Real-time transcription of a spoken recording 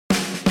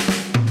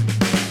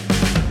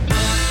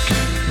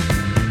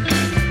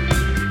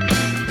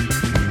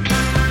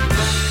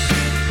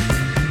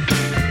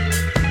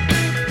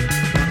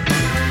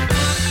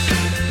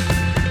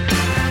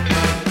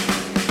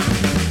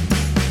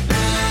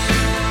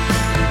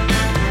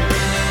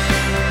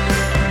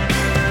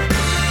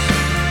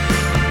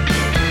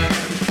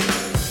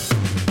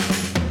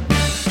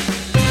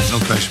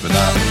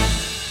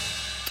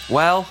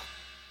Well,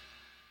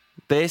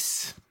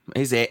 this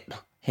is it.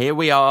 Here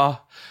we are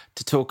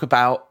to talk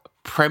about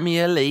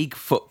Premier League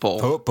football.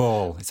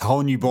 Football. It's a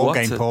whole new ball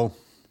game, Paul.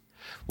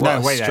 No,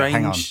 wait,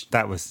 hang on.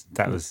 That was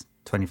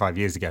 25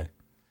 years ago.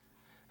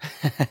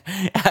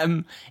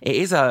 It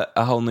is a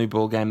whole new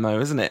ball game,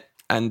 though, isn't it?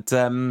 And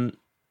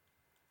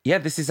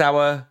this is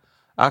our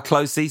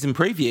closed season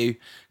preview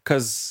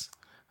because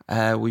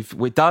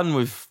we're done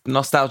with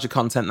nostalgia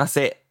content. That's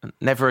it.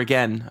 Never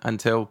again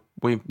until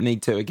we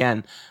need to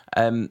again.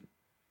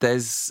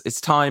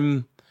 It's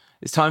time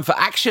for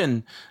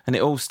action, and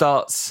it all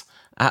starts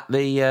at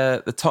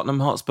the Tottenham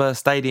Hotspur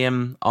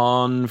Stadium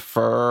on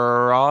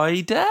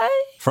Friday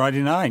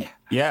night.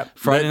 Yeah,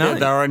 Friday night.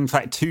 There are in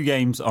fact two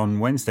games on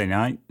Wednesday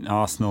night: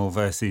 Arsenal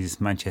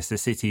versus Manchester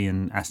City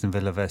and Aston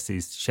Villa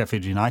versus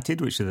Sheffield United,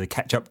 which are the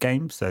catch-up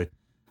games. So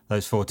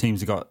those four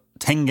teams have got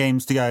 10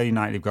 games to go.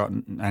 United have got,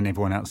 and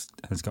everyone else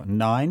has got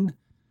 9.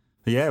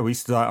 But yeah, we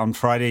start on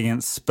Friday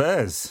against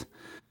Spurs.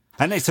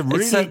 And it's a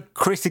really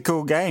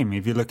critical game.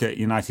 If you look at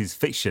United's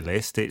fixture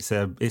list, it's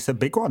a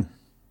big one.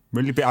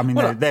 Really big. I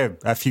mean, they're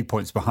a few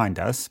points behind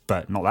us,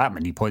 but not that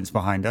many points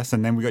behind us.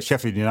 And then we've got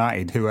Sheffield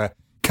United, who are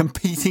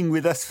competing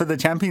with us for the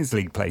Champions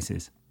League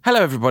places.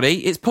 Hello,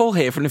 everybody. It's Paul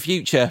here from the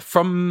future,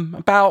 from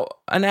about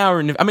an hour.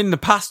 In the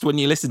past when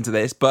you listen to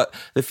this, but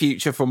the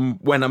future from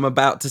when I'm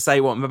about to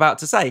say what I'm about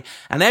to say.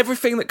 And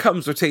everything that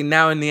comes between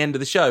now and the end of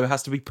the show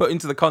has to be put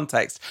into the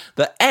context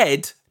that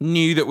Ed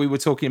knew that we were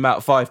talking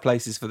about 5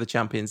 places for the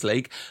Champions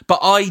League, but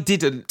I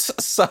didn't.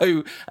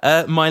 So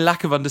my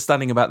lack of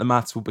understanding about the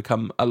maths will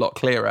become a lot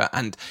clearer.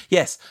 And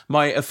yes,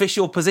 my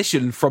official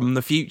position from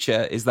the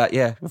future is that,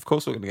 yeah, of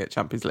course we're going to get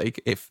Champions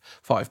League if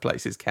 5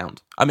 places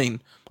count. I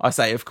mean, I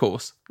say of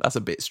course. That's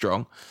a bit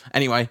strong.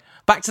 Anyway,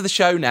 back to the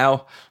show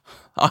now.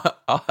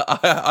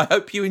 I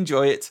hope you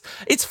enjoy it.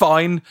 It's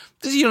fine.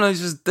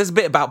 There's a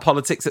bit about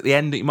politics at the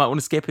end that you might want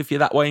to skip if you're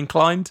that way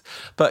inclined.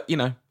 But,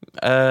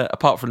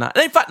 apart from that.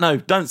 And in fact, no,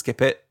 don't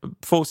skip it.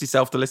 Force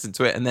yourself to listen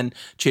to it and then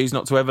choose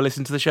not to ever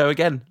listen to the show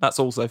again. That's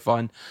also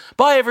fine.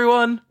 Bye,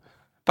 everyone.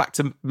 Back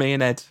to me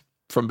and Ed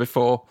from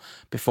before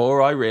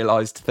I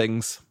realised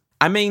things.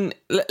 I mean,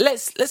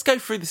 let's go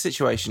through the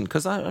situation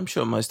because I'm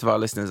sure most of our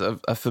listeners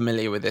are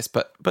familiar with this,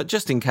 but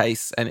just in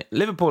case, and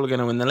Liverpool are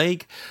going to win the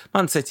league,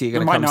 Man City are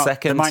going to come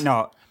second. They might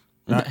not.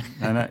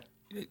 No.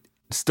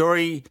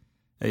 Story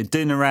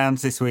doing the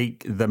rounds this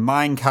week. The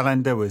Mayan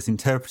calendar was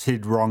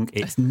interpreted wrong.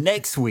 It's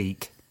next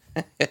week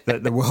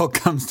that the world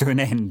comes to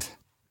an end.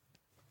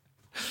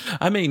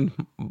 I mean,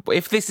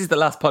 if this is the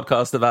last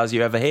podcast of ours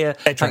you ever hear,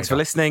 thanks for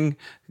listening.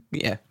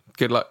 Yeah.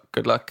 Good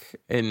luck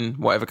in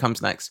whatever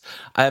comes next.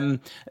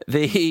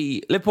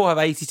 The Liverpool have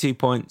 82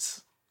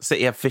 points,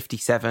 City have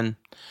 57,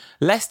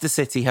 Leicester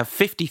City have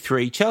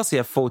 53, Chelsea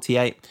have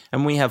 48,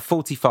 and we have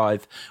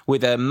 45,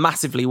 with a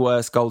massively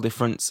worse goal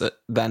difference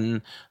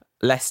than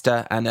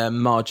Leicester and a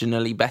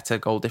marginally better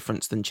goal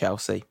difference than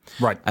Chelsea.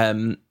 Right.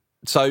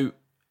 So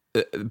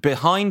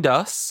behind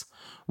us,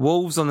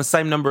 Wolves on the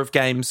same number of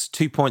games,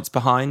 2 points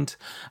behind.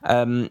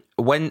 When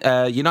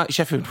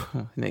Sheffield,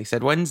 he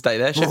said Wednesday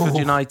there. Sheffield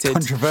United,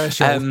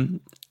 controversial.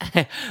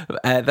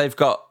 They've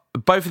got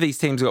both of these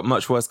teams have got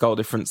much worse goal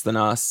difference than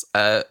us.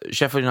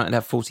 Sheffield United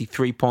have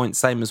 43 points,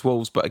 same as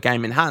Wolves, but a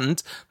game in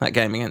hand. That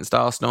game against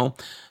Arsenal.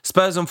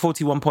 Spurs on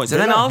 41 points,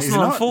 and then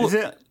Arsenal on 4. Is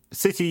it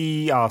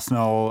City,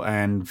 Arsenal,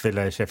 and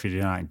Villa, Sheffield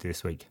United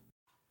this week?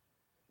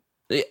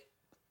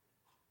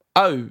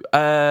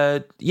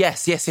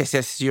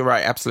 Yes, you're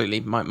right,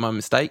 absolutely, my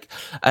mistake.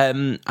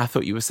 I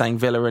thought you were saying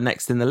Villa are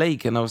next in the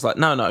league, and I was like,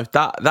 no,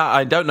 that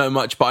I don't know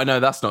much, but I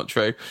know that's not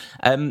true.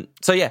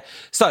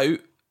 So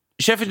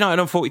Sheffield United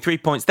on 43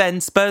 points,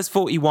 then Spurs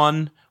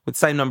 41 with the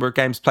same number of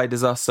games played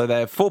as us, so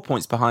they're 4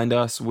 points behind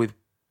us with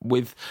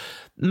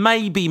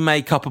maybe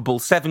make upable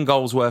 7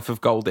 goals worth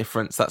of goal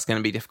difference. That's going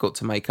to be difficult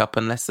to make up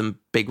unless some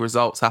big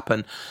results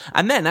happen.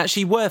 And then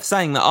actually worth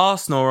saying that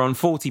Arsenal are on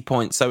 40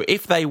 points. So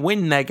if they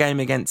win their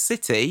game against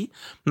City,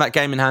 that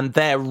game in hand,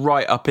 they're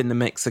right up in the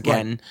mix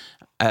again.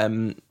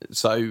 Right.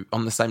 So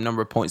on the same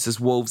number of points as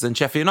Wolves and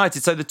Sheffield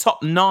United. So the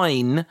top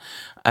 9,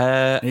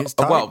 it's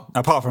tight. Well,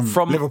 apart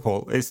from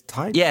Liverpool, it's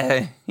tight.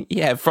 Yeah.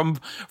 From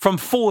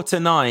 4 to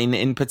 9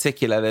 in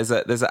particular, there's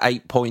a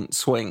 8-point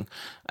swing.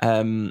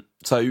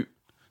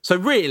 So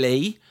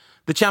really,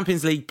 the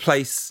Champions League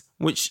place,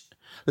 which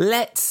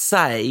let's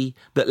say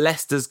that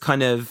Leicester's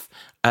kind of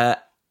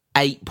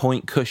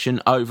 8-point cushion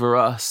over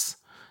us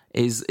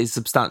is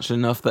substantial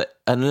enough that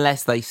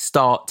unless they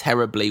start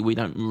terribly, we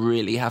don't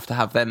really have to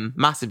have them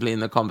massively in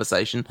the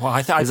conversation. Well,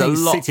 I think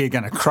City are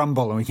going to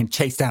crumble and we can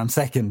chase down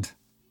second.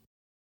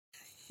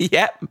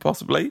 Yeah,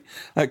 possibly.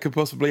 That could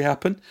possibly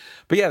happen.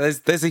 But yeah,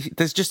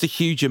 there's just a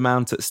huge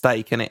amount at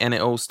stake, and it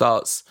all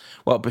starts,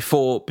 well,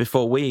 before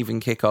we even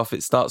kick off,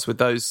 it starts with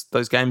those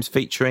games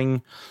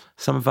featuring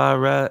some of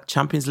our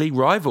Champions League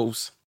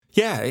rivals.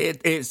 Yeah,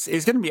 it's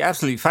going to be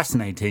absolutely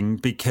fascinating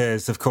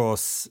because, of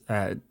course,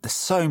 there's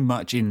so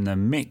much in the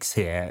mix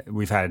here.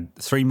 We've had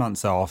 3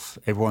 months off.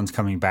 Everyone's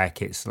coming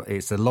back. It's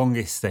the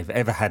longest they've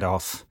ever had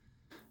off,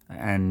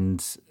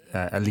 and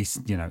at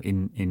least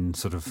in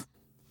sort of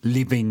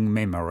living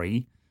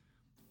memory,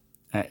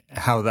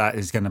 how that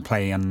is going to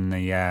play on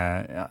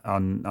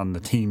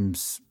the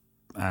team's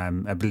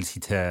ability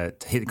to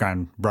hit the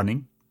ground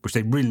running, which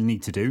they really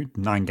need to do.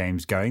 9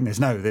 games going. There's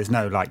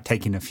no like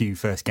taking a few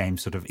first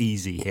games sort of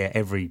easy here.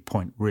 Every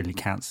point really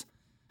counts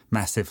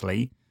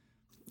massively.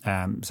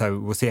 So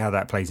we'll see how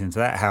that plays into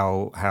that.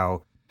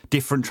 How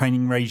different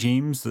training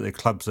regimes that the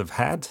clubs have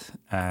had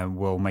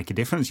will make a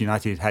difference.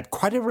 United had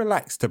quite a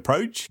relaxed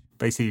approach,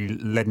 basically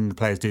letting the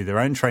players do their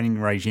own training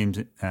regimes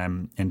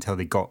until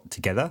they got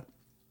together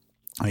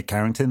at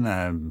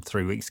Carrington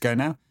 3 weeks ago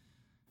now.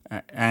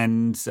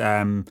 And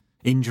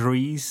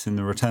injuries and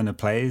the return of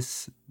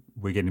players,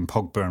 we're getting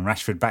Pogba and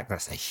Rashford back.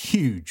 That's a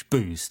huge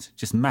boost,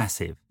 just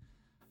massive.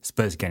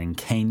 Spurs getting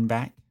Kane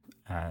back.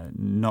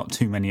 Not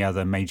too many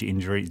other major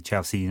injuries.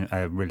 Chelsea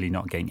really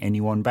not getting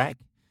anyone back.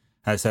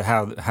 So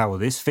how will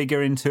this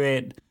figure into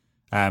it?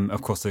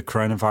 Of course, the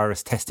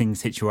coronavirus testing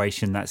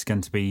situation, that's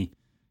going to be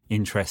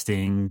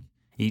interesting.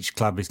 Each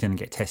club is going to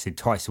get tested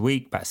twice a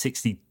week, about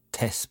 60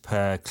 tests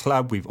per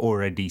club. We've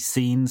already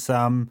seen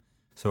some.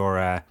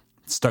 So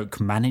Stoke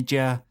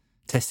manager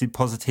tested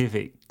positive.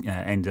 It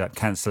ended up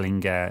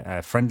cancelling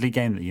a friendly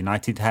game that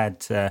United had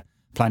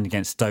planned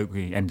against Stoke.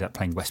 We ended up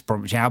playing West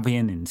Bromwich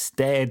Albion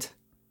instead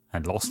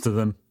and lost to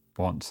them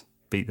once,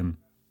 beat them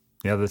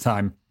the other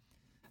time.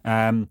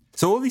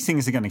 So all these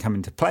things are going to come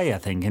into play, I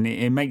think, and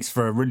it makes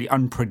for a really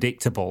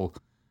unpredictable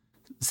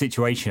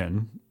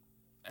situation.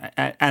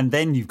 And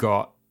then you've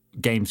got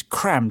games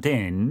crammed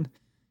in,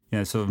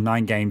 sort of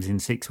 9 games in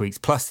 6 weeks,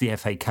 plus the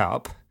FA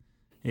Cup.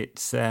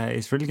 It's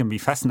really going to be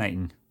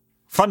fascinating.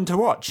 Fun to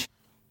watch.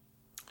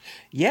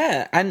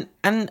 Yeah, and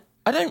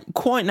I don't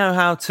quite know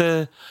how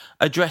to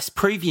address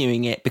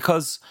previewing it,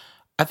 because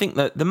I think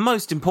that the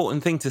most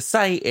important thing to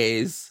say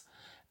is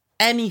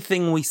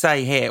anything we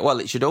say here, well,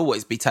 it should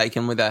always be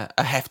taken with a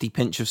hefty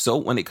pinch of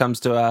salt when it comes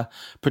to our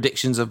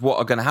predictions of what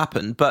are going to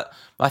happen. But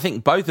I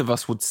think both of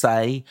us would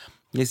say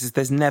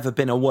there's never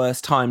been a worse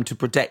time to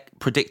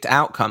predict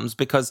outcomes,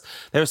 because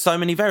there are so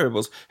many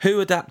variables. Who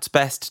adapts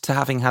best to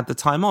having had the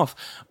time off?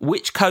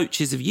 Which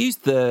coaches have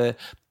used the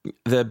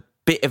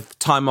bit of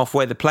time off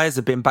where the players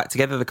have been back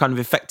together, the kind of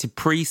effective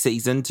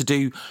pre-season, to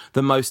do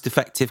the most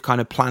effective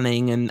kind of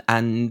planning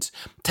and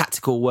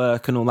tactical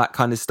work and all that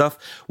kind of stuff?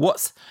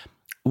 What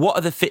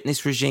are the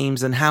fitness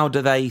regimes, and how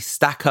do they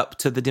stack up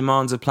to the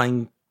demands of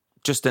playing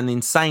just an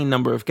insane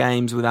number of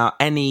games without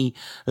any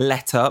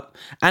let up?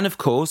 And of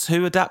course,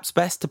 who adapts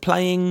best to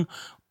playing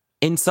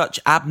in such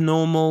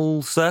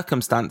abnormal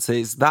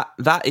circumstances?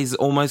 That is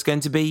almost going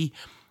to be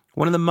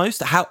one of the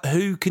most,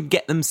 who can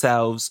get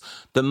themselves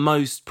the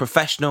most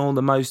professional,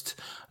 the most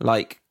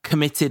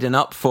committed and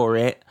up for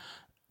it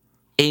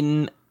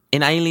in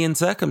alien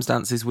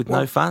circumstances with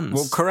no fans.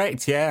 Well,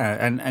 correct, yeah.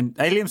 And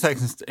alien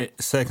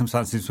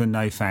circumstances with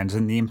no fans,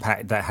 and the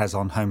impact that has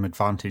on home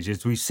advantage,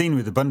 as we've seen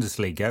with the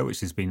Bundesliga, which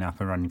has been up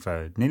and running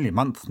for nearly a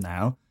month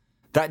now,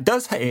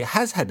 it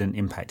has had an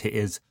impact. It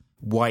has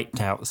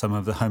wiped out some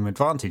of the home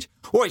advantage.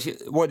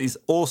 What is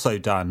also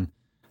done,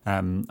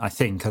 I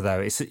think, although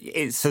it's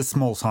a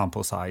small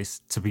sample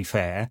size, to be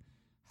fair,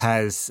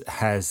 has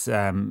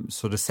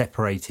sort of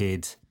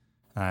separated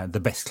the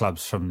best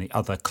clubs from the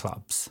other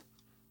clubs.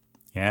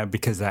 Yeah,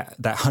 because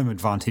that home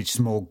advantage,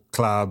 small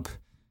club,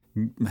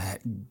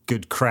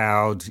 good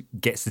crowd,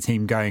 gets the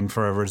team going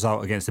for a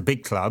result against a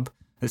big club.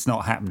 It's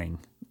not happening.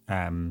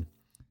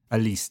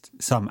 At least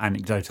some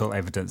anecdotal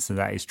evidence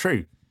that is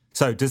true.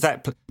 So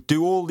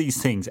do all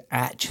these things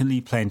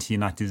actually play into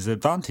United's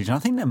advantage? And I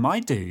think they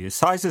might do. The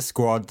size of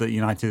squad that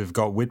United have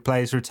got, with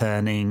players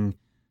returning,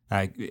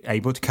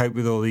 able to cope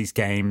with all these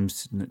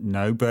games,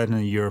 no burden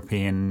of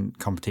European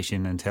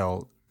competition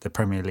until the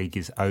Premier League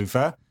is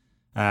over.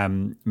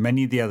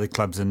 Many of the other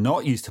clubs are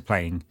not used to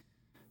playing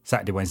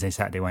Saturday,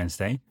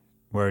 Wednesday,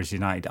 whereas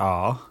United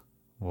are,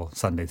 or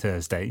Sunday,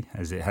 Thursday,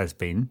 as it has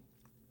been.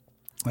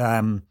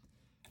 And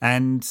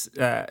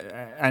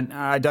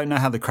I don't know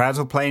how the crowds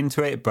will play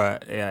into it,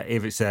 but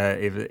if it's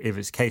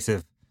a case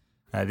of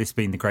this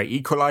being the great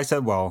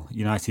equaliser, well,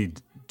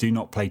 United do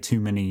not play too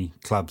many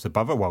clubs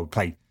above it. Well, we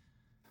play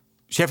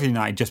Sheffield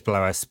United just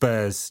below us,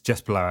 Spurs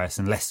just below us,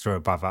 and Leicester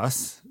above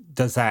us.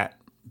 Does that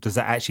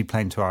actually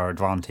play into our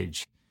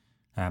advantage?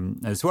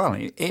 As well,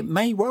 it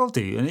may well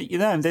do. And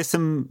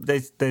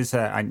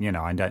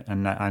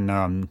I know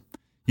I'm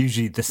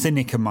usually the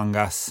cynic among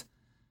us,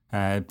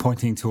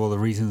 pointing to all the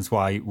reasons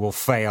why we'll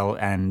fail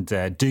and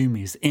doom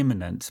is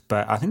imminent.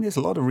 But I think there's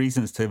a lot of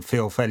reasons to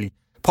feel fairly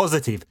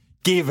positive,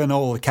 given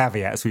all the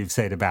caveats we've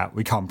said about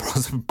we can't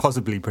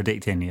possibly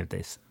predict any of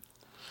this.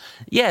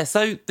 Yeah,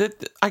 so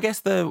I guess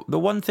the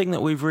one thing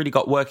that we've really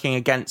got working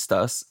against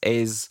us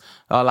is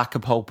our lack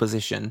of pole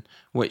position,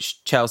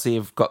 which Chelsea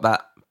have got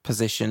that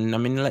position. I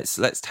mean, let's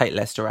take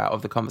Leicester out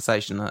of the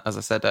conversation. As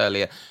I said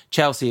earlier,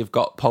 Chelsea have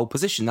got pole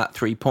position. That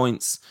 3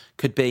 points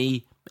could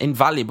be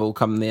invaluable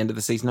come the end of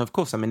the season. Of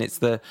course, I mean it's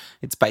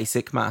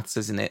basic maths,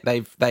 isn't it?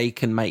 They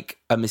can make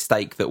a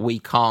mistake that we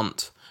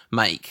can't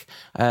make.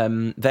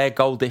 Their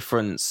goal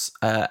difference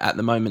at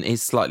the moment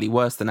is slightly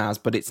worse than ours,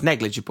 but it's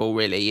negligible,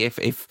 really.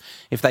 If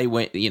they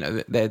win,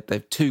 they're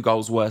 2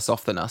 goals worse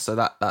off than us, so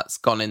that's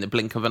gone in the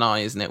blink of an eye,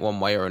 isn't it, one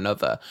way or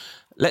another.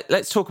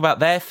 Let's talk about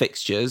their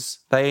fixtures.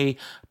 They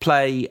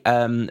play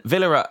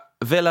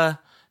Villa,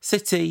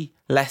 City,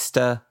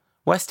 Leicester,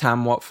 West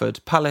Ham, Watford,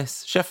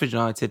 Palace, Sheffield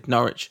United,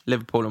 Norwich,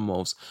 Liverpool and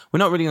Wolves. We're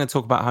not really going to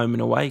talk about home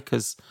and away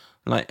because,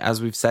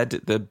 as we've said,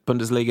 the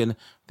Bundesliga, I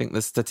think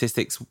the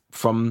statistics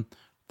from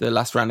the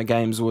last round of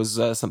games was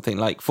something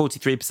like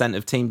 43%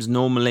 of teams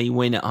normally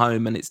win at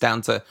home, and it's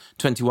down to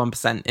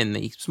 21% in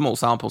the small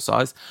sample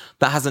size.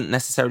 That hasn't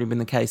necessarily been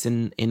the case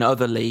in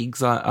other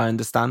leagues, I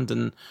understand,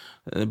 and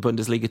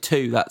Bundesliga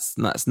too. That's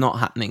not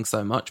happening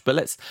so much. But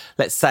let's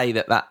say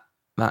that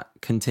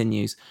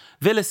continues.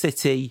 Villa,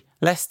 City,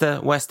 Leicester,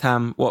 West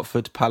Ham,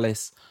 Watford,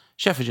 Palace,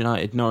 Sheffield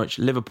United, Norwich,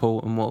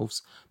 Liverpool and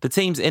Wolves. The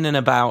teams in and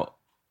about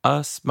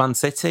us, Man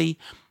City,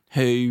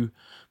 who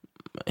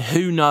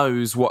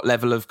knows what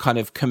level of kind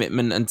of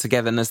commitment and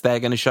togetherness they're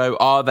going to show.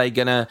 Are they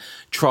going to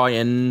try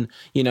and,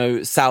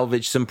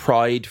 salvage some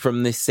pride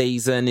from this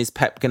season? Is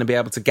Pep going to be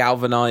able to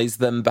galvanise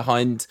them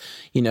behind,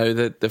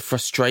 the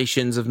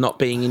frustrations of not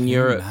being in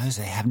Europe? Who knows?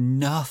 They have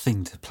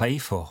nothing to play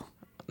for.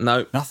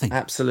 No, nothing.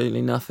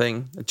 Absolutely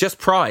nothing. Just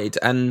pride,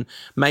 and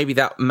maybe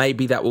that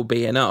will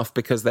be enough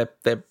because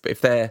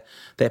if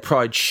their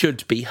pride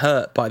should be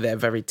hurt by their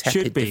very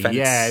tepid defence.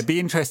 Yeah, it'd be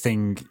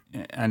interesting.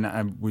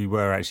 And we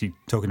were actually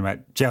talking about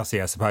Chelsea,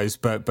 I suppose,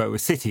 but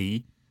with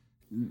City,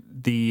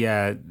 the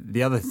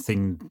other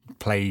thing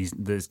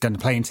that's going to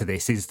play into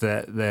this is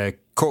that the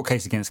court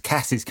case against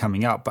Cass is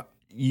coming up, but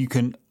you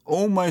can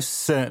almost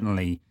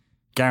certainly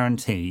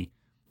guarantee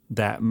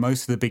that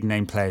most of the big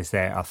name players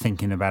there are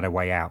thinking about a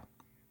way out.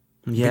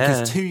 Yeah,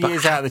 because 2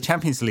 years out of the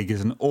Champions League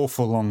is an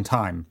awful long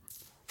time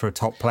for a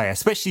top player,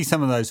 especially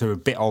some of those who are a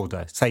bit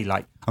older. Say,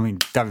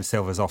 David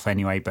Silva's off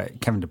anyway, but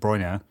Kevin De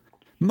Bruyne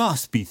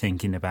must be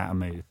thinking about a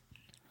move.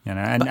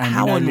 And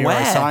how and Leroy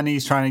where?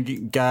 Sané's trying to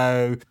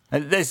go.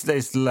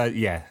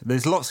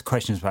 There's lots of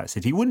questions about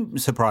City. It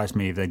wouldn't surprise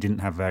me if they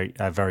didn't have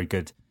a very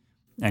good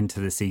end to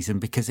the season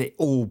because it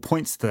all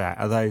points to that.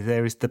 Although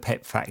there is the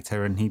Pep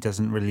factor, and he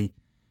doesn't really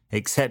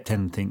accept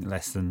anything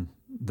less than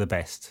the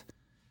best.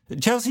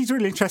 Chelsea's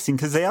really interesting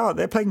because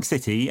they're playing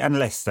City and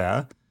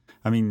Leicester.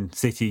 I mean,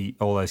 City,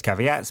 all those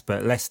caveats,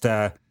 but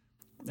Leicester,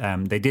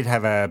 they did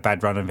have a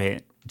bad run of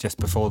it just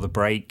before the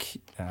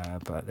break,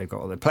 but they've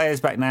got all their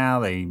players back now.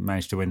 They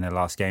managed to win their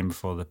last game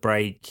before the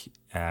break.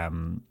 Part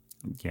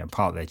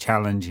of their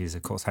challenge is,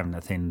 of course, having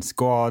a thin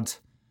squad.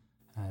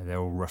 They're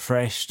all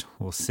refreshed.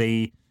 We'll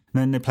see.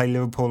 And then they play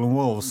Liverpool and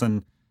Wolves,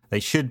 and they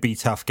should be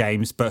tough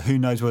games, but who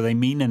knows whether they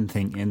mean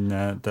anything in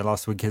the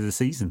last week of the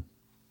season.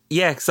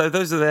 Yeah, so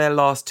those are their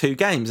last 2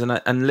 games,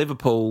 and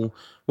Liverpool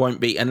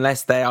won't be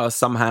unless they are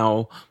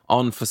somehow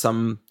on for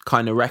some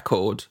kind of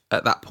record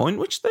at that point,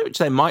 which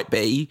they might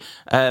be.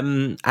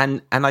 And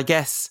I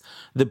guess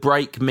the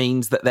break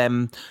means that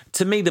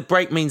the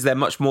break means they're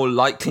much more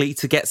likely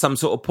to get some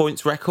sort of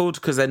points record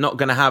because they're not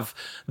going to have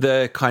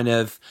the kind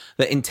of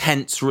the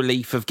intense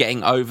relief of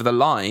getting over the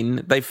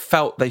line. They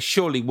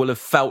surely will have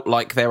felt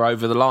like they're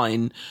over the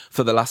line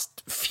for the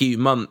last few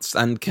months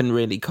and can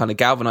really kind of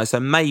galvanise. So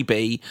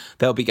maybe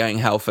they'll be going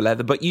hell for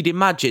leather. But you'd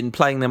imagine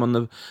playing them on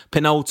the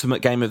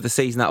penultimate game of the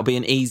season, that'll be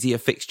an easier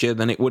fixture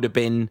than it would have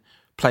been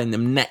playing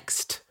them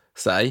next,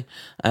 say.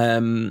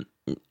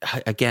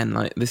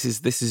 Again, this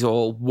is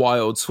all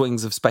wild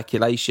swings of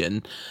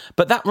speculation.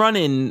 But that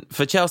run-in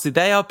for Chelsea,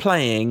 they are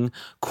playing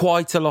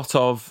quite a lot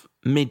of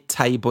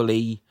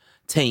mid-table-y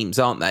teams,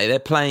 aren't they? They're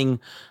playing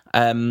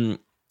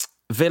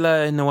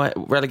Villa in the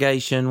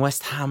relegation,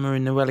 West Ham are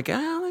in the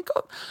relegation.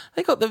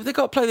 They got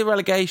to play the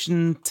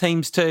relegation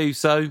teams too.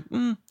 So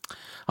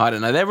I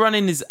don't know.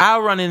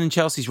 Our run-in and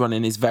Chelsea's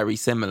run-in is very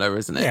similar,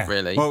 isn't it? Yeah.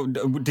 Really. Well,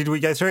 did we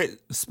go through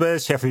it?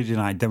 Spurs, Sheffield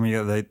United. Then we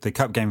got the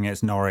cup game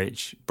against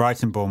Norwich,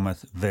 Brighton,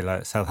 Bournemouth,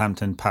 Villa,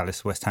 Southampton,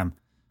 Palace, West Ham,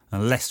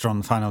 and Leicester on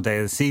the final day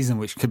of the season,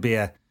 which could be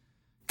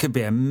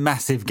a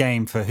massive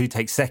game for who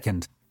takes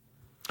second.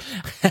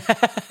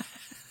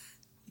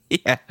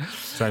 Yeah.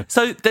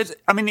 So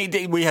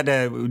we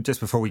had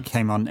just before we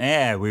came on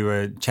air, we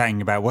were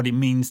chatting about what it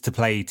means to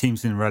play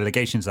teams in the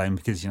relegation zone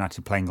because United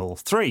are playing all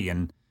 3,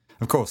 and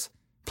of course,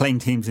 playing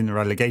teams in the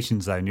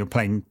relegation zone, you're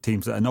playing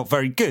teams that are not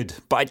very good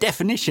by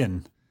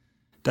definition,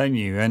 don't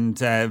you? And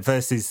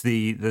versus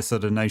the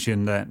sort of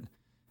notion that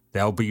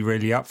they'll be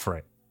really up for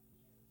it.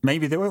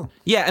 Maybe they will.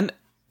 Yeah, and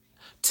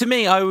to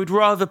me, I would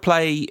rather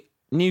play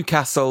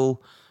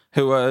Newcastle,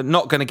 who are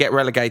not going to get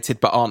relegated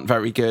but aren't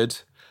very good,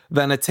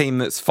 than a team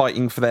that's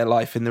fighting for their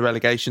life in the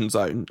relegation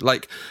zone.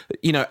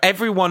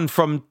 Everyone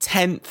from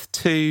 10th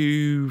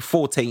to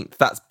 14th,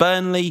 that's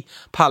Burnley,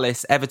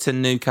 Palace,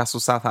 Everton, Newcastle,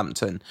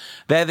 Southampton.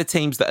 They're the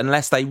teams that,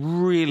 unless they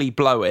really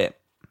blow it,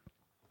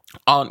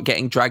 aren't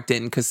getting dragged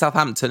in, because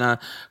Southampton are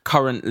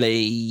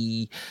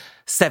currently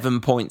 7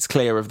 points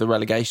clear of the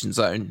relegation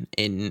zone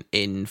in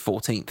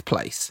 14th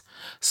place.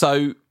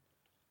 So,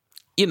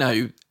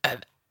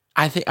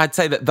 I'd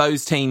say that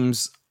those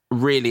teams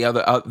really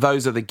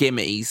those are the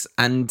gimmies.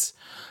 And,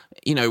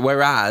 you know,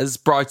 whereas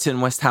Brighton,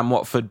 West Ham,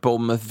 Watford,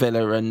 Bournemouth,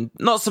 Villa, and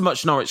not so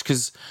much Norwich,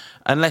 because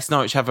unless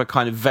Norwich have a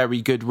kind of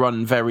very good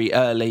run very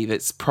early,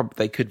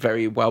 they could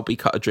very well be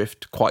cut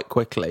adrift quite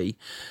quickly.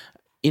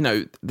 You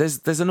know,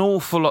 there's an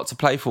awful lot to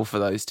play for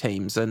those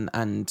teams,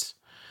 and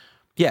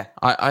yeah,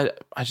 I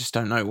just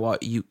don't know why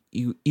you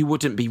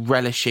wouldn't be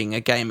relishing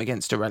a game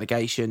against a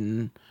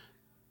relegation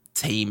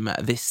team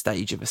at this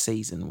stage of a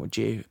season, would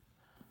you?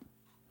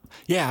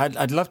 Yeah,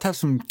 I'd love to have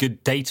some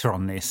good data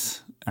on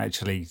this,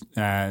 actually,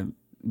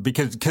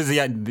 because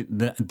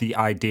the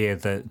idea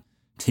that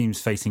teams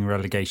facing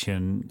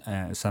relegation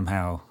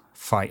somehow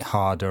fight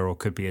harder or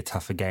could be a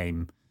tougher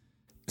game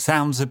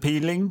sounds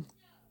appealing.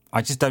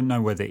 I just don't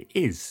know whether it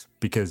is,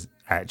 because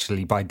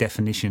actually, by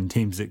definition,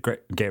 teams that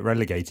get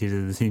relegated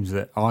are the teams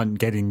that aren't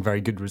getting very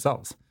good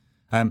results.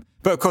 But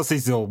of course,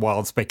 this is all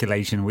wild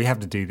speculation. We have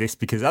to do this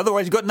because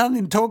otherwise you've got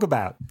nothing to talk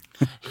about.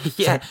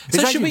 Yeah, it's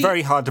actually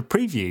very hard to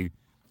preview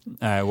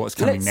what's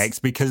coming next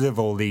because of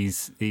all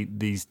these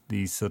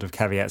sort of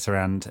caveats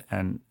around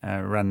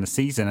the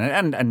season.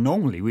 And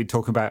normally we'd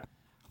talk about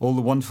all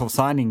the wonderful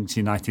signings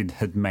United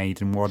had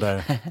made and what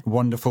a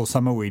wonderful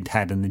summer we'd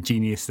had, and the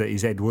genius that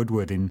is Ed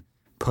Woodward in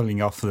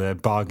pulling off the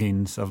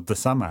bargains of the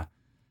summer.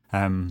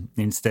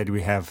 Instead,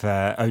 we have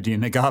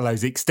Odion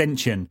Ighalo's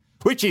extension,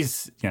 which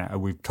is, you know,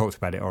 we've talked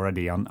about it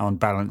already, on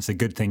balance a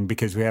good thing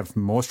because we have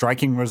more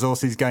striking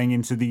resources going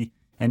into the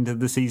end of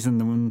the season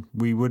than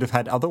we would have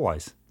had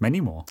otherwise. Many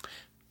more.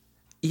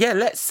 Yeah,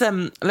 let's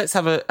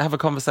have a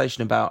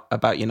conversation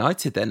about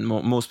United then,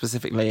 more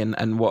specifically,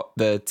 and what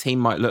the team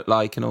might look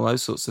like and all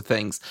those sorts of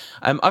things.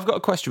 I've got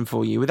a question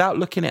for you. Without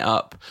looking it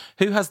up,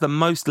 who has the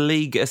most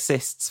league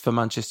assists for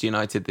Manchester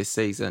United this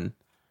season?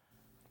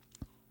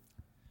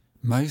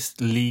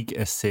 Most league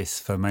assists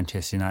for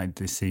Manchester United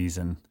this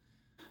season.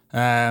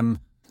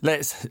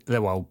 Pogba's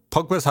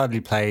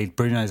hardly played.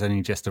 Bruno's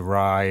only just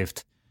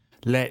arrived.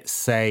 Let's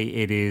say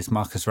it is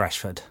Marcus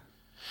Rashford.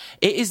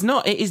 It is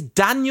not. It is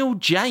Daniel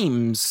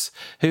James,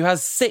 who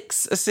has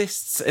 6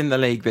 assists in the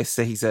league this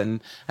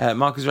season.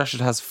 Marcus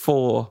Rashford has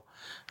 4.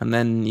 And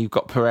then you've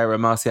got Pereira,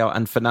 Martial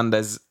and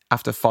Fernandes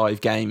after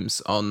 5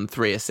 games on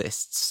 3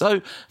 assists.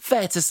 So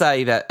fair to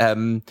say that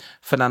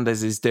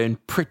Fernandes is doing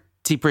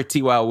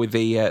pretty well with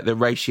the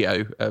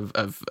ratio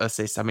of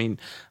assists. I mean,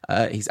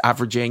 he's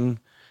averaging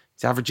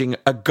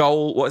a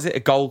goal. What is it? A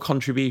goal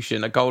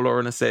contribution, a goal or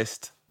an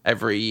assist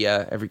every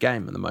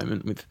game at the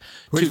moment, with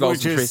 2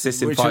 goals and 3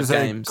 assists in 5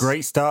 games. A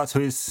great start to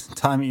his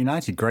time at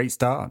United. Great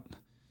start.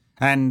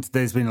 And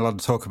there's been a lot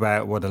of talk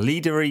about what a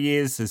leader he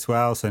is as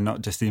well. So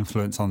not just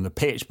influence on the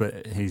pitch,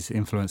 but his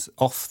influence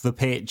off the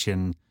pitch,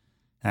 and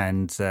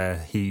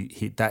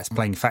he that's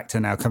playing a factor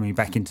now coming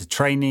back into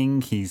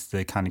training. He's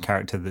the kind of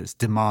character that's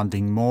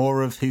demanding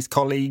more of his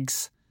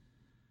colleagues.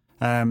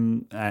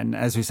 And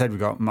as we said, we've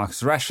got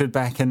Marcus Rashford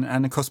back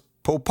and of course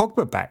Paul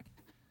Pogba back.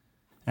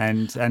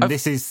 And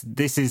this is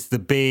the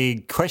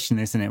big question,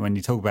 isn't it, when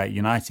you talk about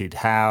United?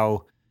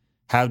 How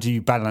do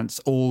you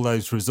balance all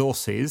those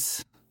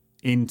resources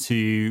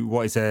into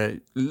what is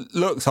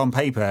looks on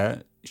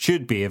paper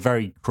should be a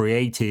very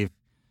creative,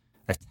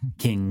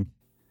 attacking,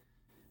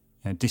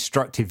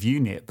 destructive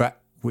unit, but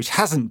which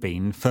hasn't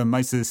been for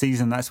most of the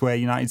season. That's where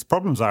United's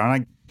problems are.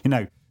 And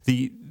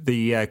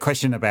the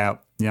question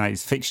about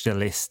United's fixture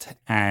list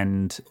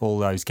and all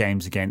those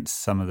games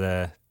against some of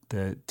the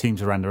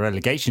teams around the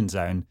relegation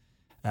zone,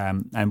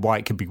 and why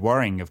it could be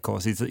worrying, of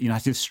course, is that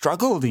United have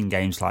struggled in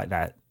games like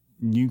that.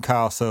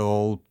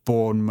 Newcastle,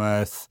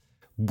 Bournemouth,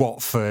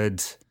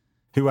 Watford.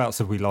 Who else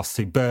have we lost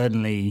to?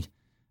 Burnley,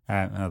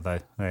 although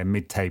they're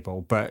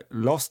mid-table, but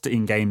lost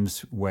in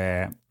games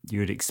where you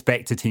would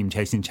expect a team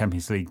chasing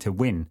Champions League to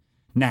win.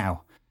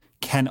 Now,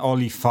 can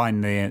Ole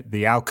find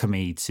the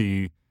alchemy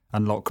to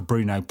unlock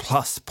Bruno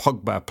plus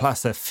Pogba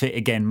plus a fit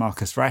again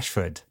Marcus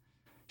Rashford?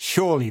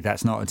 Surely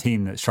that's not a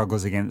team that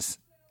struggles against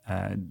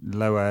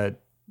lower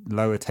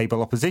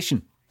table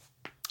opposition.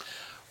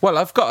 Well,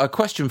 I've got a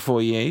question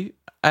for you.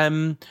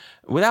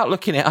 Without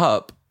looking it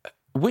up,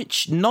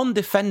 which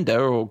non-defender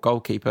or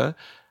goalkeeper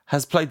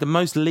has played the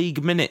most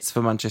league minutes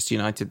for Manchester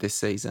United this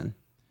season?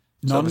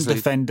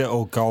 Non-defender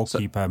or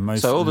goalkeeper,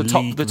 most so all the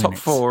top minutes.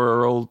 4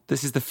 are all.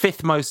 This is the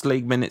 5th most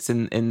league minutes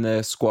in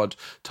the squad.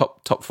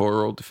 Top 4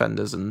 are all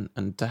defenders and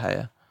De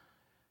Gea.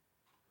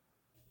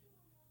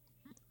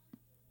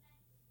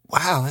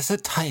 Wow, it's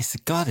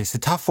a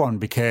tough one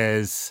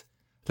because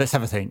let's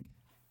have a think.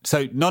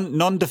 So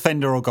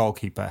non-defender or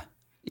goalkeeper.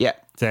 Yeah.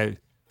 So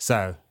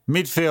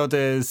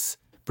midfielders.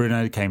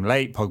 Bruno came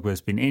late. Pogba's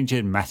been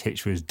injured.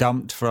 Matic was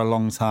dumped for a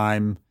long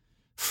time.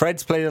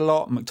 Fred's played a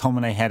lot.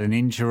 McTominay had an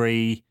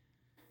injury.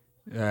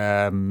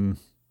 Daniel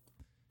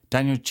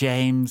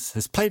James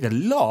has played a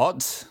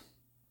lot.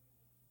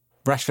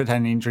 Rashford had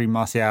an injury.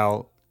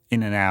 Martial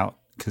in and out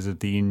because of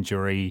the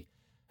injury.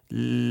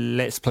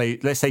 Let's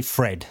say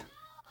Fred.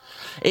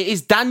 It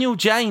is Daniel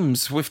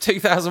James with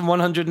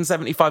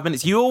 2,175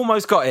 minutes. You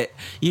almost got it.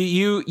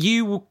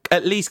 You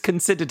at least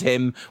considered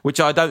him, which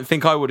I don't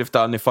think I would have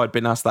done if I'd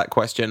been asked that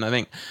question. I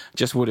think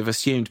just would have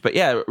assumed. But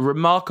yeah,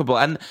 remarkable.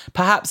 And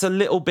perhaps a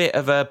little bit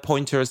of a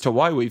pointer as to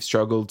why we've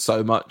struggled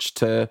so much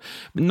to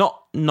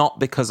not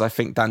because I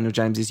think Daniel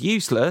James is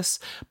useless,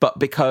 but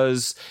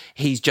because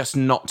he's just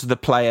not the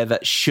player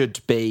that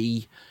should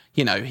be.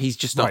 He's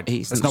just not. Right.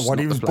 That's not what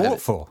he was bought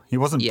for. He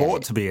wasn't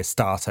bought to be a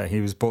starter. He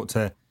was bought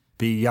to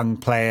be a young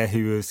player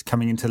who was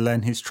coming in to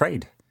learn his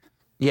trade.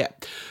 Yeah.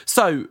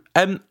 So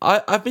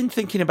I've been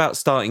thinking about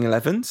starting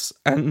 11s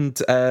and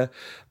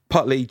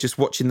partly just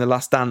watching The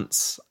Last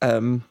Dance,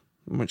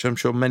 which I'm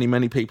sure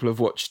many people have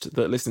watched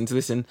that listen to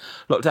this in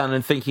lockdown,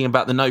 and thinking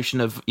about the notion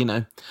of,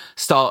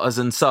 starters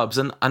and subs.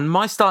 And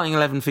my starting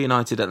 11 for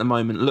United at the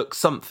moment looks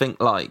something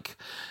like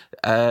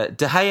De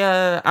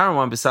Gea, Aaron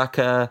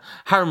Wan-Bissaka,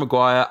 Harry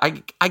Maguire.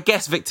 I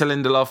guess Victor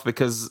Lindelof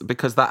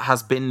because that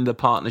has been the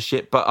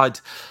partnership.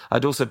 But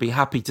I'd also be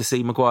happy to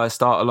see Maguire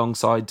start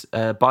alongside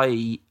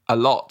Bailly a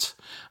lot,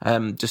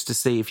 just to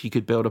see if you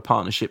could build a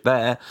partnership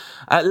there.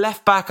 At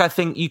left back, I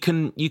think you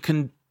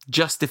can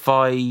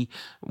justify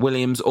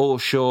Williams or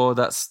Shaw.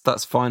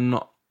 That's fine.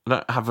 I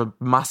don't have a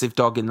massive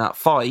dog in that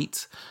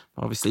fight.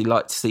 Obviously,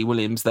 like to see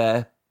Williams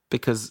there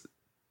because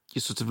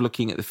you're sort of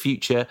looking at the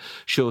future.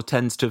 Shaw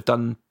tends to have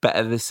done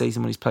better this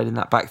season when he's played in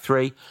that back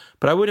three.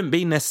 But I wouldn't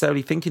be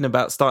necessarily thinking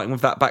about starting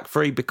with that back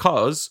three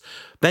because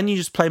then you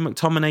just play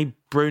McTominay,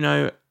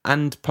 Bruno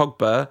and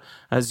Pogba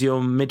as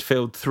your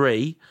midfield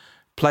three.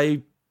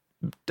 Play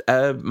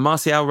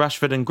Martial,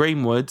 Rashford and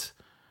Greenwood.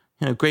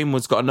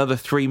 Greenwood's got another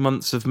 3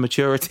 months of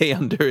maturity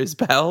under his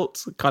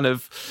belt. Kind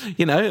of,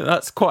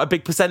 that's quite a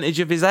big percentage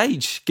of his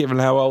age, given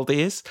how old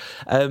he is.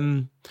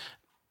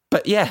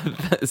 But yeah,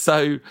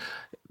 so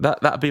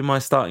that'd be my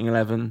starting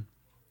 11.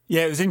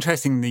 Yeah, it was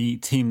interesting, the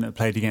team that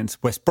played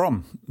against West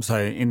Brom. So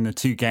in the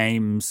two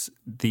games,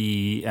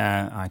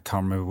 I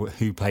can't remember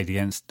who played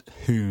against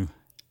who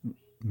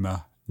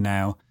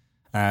now.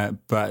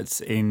 But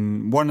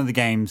in one of the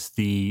games,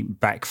 the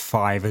back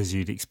five, as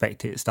you'd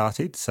expect it,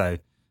 started. So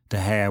De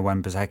Gea,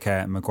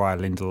 Wan-Bissaka, Maguire,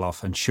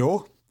 Lindelof and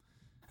Shaw.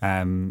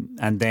 And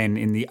then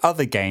in the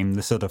other game,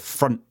 the sort of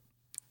front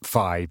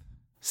 5-6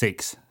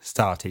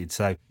 started.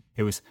 So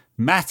it was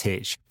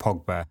Matic,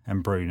 Pogba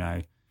and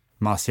Bruno,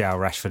 Martial,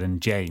 Rashford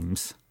and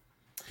James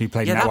who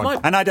played in that one.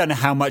 And I don't know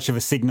how much of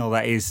a signal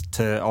that is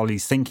to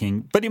Ollie's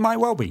thinking, but it might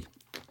well be.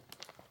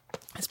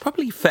 It's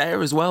probably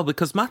fair as well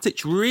because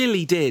Matic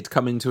really did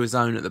come into his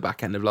own at the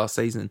back end of last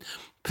season,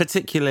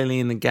 particularly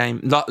in the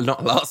game, not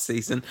last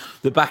season,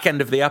 the back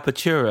end of the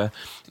Apertura.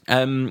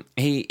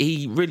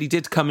 He really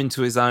did come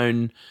into his own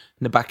in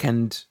the back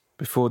end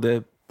before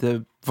the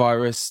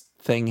virus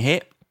thing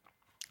hit.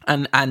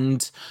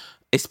 And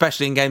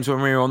especially in games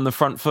when we were on the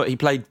front foot, he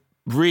played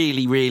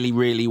really, really,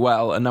 really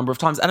well a number of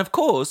times. And of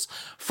course,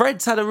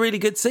 Fred's had a really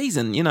good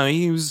season.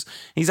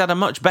 He's had a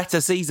much better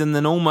season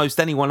than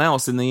almost anyone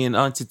else in the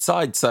United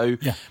side. So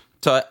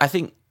I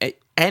think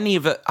any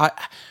of it,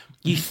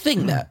 you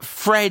think that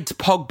Fred,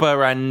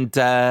 Pogba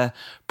and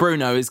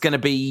Bruno is going to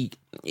be...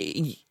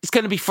 It's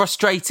going to be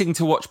frustrating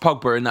to watch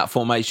Pogba in that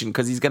formation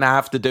because he's going to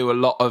have to do a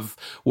lot of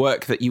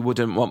work that you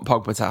wouldn't want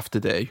Pogba to have to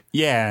do.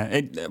 Yeah,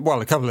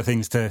 a couple of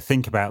things to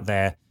think about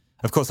there.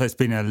 Of course, there's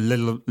been a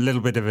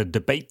little bit of a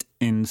debate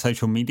in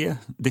social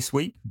media this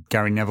week.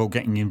 Gary Neville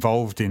getting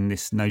involved in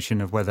this notion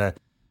of whether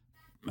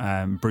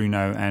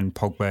Bruno and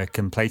Pogba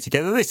can play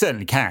together. They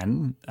certainly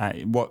can.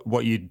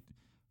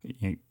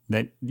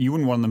 You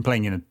wouldn't want them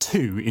playing in a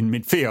 2 in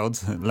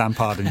midfield,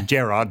 Lampard and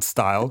Gerrard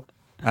style.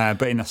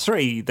 But in a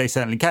 3, they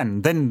certainly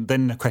can. Then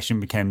the question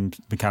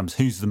becomes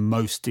who's the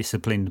most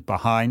disciplined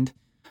behind,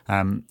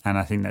 and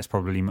I think that's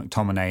probably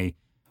McTominay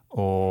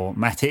or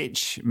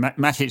Matic.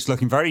 Matic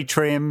looking very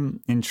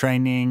trim in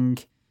training.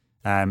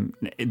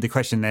 The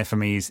question there for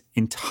me is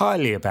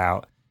entirely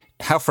about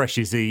how fresh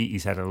is he?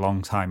 He's had a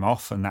long time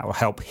off, and that will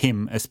help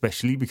him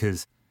especially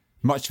because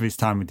much of his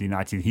time with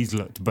United he's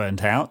looked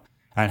burnt out.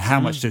 And how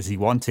much does he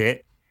want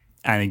it?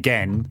 And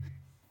again,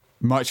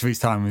 much of his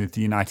time with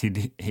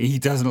United, he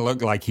doesn't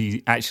look like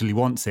he actually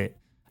wants it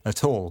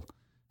at all.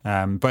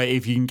 But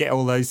if you can get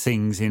all those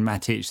things in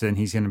Matic, then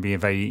he's going to be a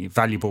very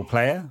valuable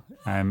player.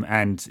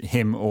 And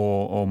him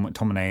or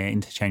McTominay are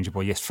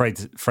interchangeable. Yes,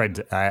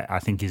 Fred I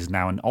think is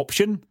now an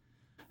option,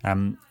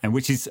 and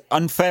which is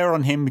unfair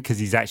on him because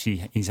he's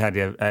had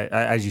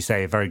as you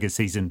say, a very good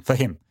season for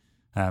him.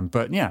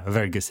 But yeah, a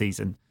very good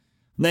season.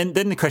 Then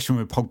the question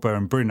with Pogba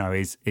and Bruno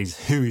is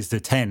who is the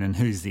 10 and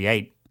who's the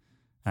 8?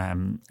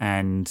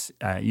 And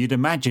you'd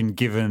imagine,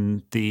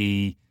 given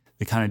the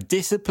kind of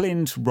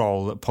disciplined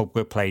role that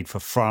Pogba played for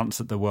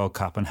France at the World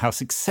Cup and how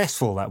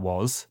successful that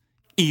was,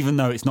 even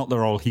though it's not the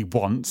role he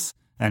wants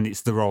and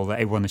it's the role that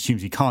everyone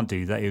assumes he can't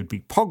do, that it would be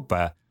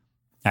Pogba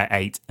at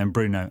 8 and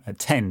Bruno at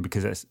 10,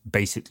 because that's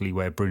basically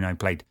where Bruno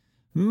played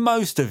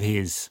most of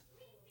his...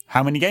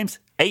 How many games?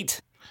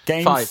 8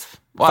 games? 5.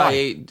 Well,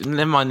 5.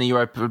 Never mind the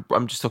Europa.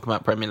 I'm just talking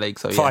about Premier League.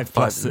 So 5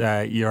 plus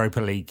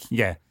Europa League,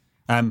 yeah.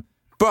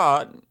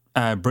 But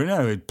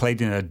Bruno had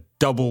played in a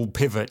double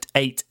pivot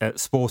 8 at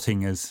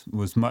Sporting, as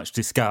was much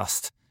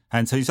discussed.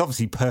 And so he's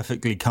obviously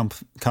perfectly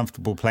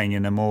comfortable playing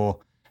in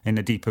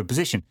a deeper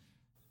position.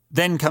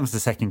 Then comes the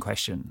second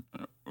question,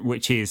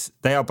 which is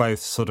they are both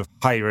sort of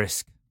high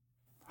risk,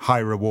 high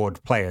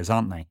reward players,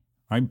 aren't they?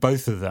 Right,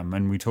 both of them.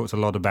 And we talked a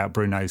lot about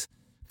Bruno's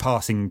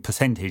passing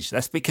percentage.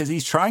 That's because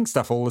he's trying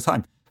stuff all the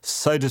time.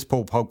 So does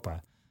Paul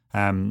Pogba.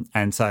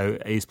 And so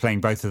he's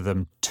playing both of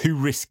them too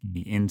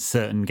risky in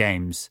certain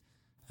games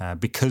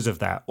because of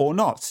that, or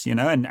not, you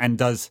know? And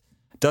does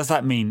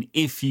that mean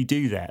if you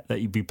do that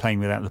you'd be playing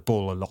without the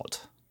ball a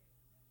lot,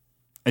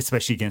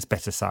 especially against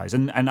better sides?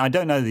 And I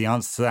don't know the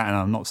answer to that, and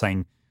I'm not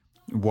saying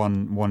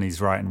one is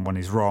right and one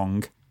is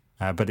wrong,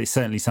 but it's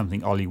certainly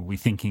something Ollie will be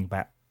thinking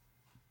about.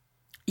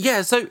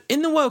 Yeah, so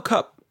in the World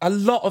Cup, a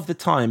lot of the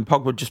time,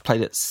 Pogba just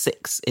played at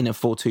 6 in a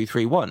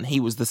 4-2-3-1. He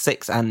was the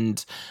 6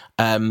 and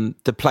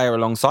the player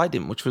alongside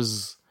him, which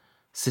was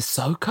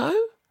Sissoko,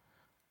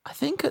 I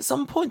think, at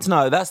some point.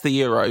 No, that's the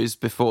Euros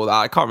before that.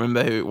 I can't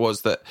remember who it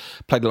was that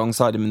played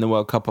alongside him in the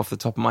World Cup off the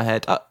top of my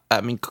head.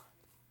 I mean,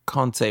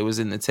 Kante was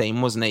in the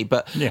team, wasn't he?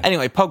 But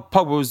anyway,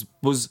 Pogba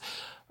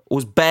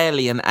was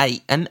barely an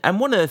 8. And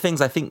one of the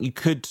things I think you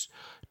could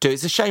do,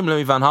 it's a shame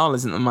Louis van Gaal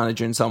isn't the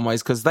manager in some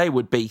ways, because they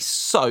would be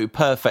so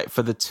perfect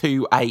for the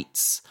 2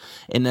 8s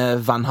in a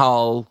Van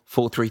Gaal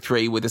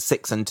 4-3-3 with a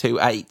 6 and 2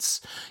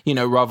 8s, you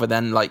know, rather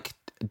than like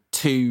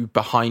 2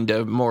 behind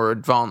a more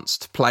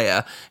advanced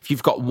player. If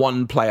you've got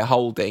one player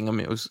holding, I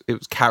mean, it was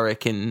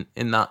Carrick in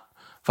that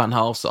Van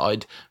Gaal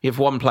side. You have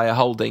one player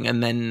holding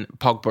and then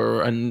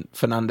Pogba and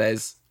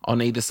Fernandes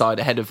on either side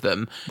ahead of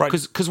them. Right.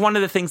 Because one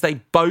of the things they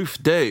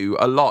both do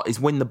a lot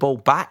is win the ball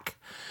back.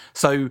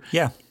 So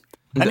yeah.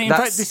 And in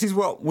fact, this is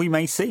what we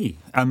may see.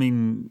 I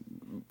mean,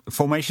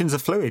 formations are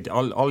fluid.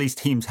 Ollie's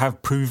teams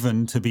have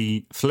proven to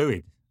be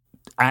fluid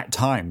at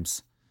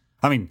times.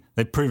 I mean,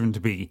 they've proven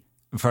to be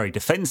very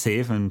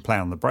defensive and play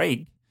on the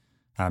break.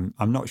 I'm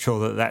not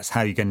sure that that's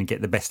how you're going to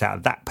get the best out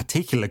of that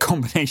particular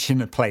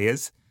combination of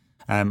players.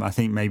 I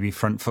think maybe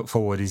front foot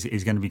forward is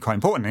going to be quite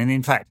important. And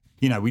in fact,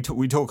 you know, we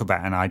talk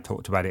about, and I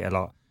talked about it a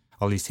lot,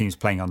 Ollie's teams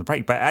playing on the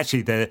break, but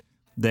actually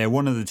they're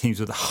one of the teams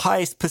with the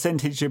highest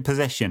percentage of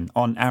possession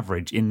on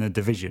average in the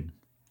division.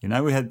 You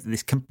know, we had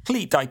this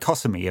complete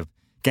dichotomy of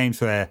games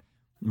where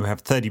we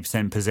have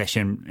 30%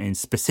 possession in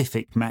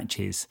specific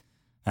matches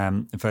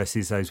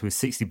versus those with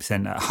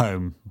 60% at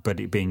home, but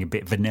it being a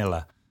bit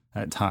vanilla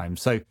at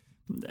times. So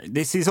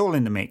this is all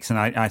in the mix, and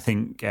I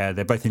think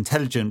they're both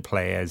intelligent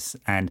players,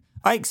 and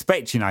I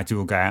expect United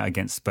will go out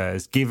against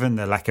Spurs, given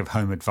the lack of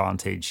home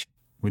advantage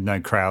with no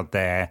crowd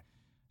there,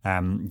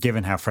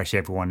 given how fresh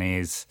everyone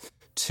is,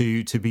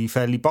 to be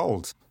fairly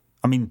bold.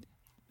 I mean,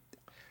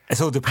 it's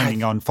all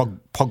depending on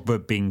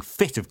Pogba being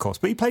fit, of course,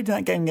 but he played in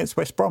that game against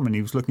West Brom and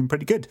he was looking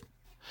pretty good.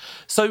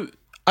 So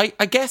I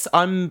guess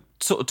I'm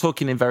sort of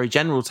talking in very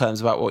general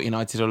terms about what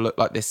United will look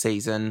like this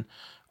season.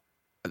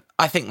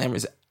 I think there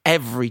is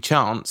every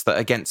chance that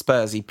against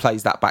Spurs he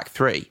plays that back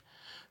 3.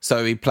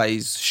 So he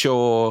plays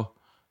Shaw,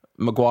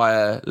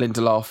 Maguire,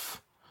 Lindelof,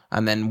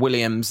 and then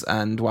Williams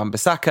and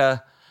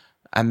Wan-Bissaka,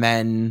 and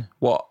then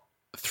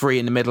 3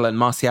 in the middle and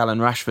Martial and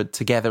Rashford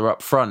together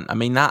up front. I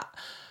mean, that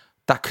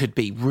could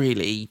be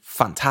really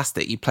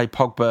fantastic. You play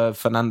Pogba,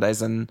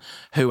 Fernandes and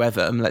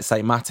whoever, and let's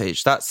say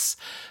Matic.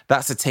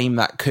 That's a team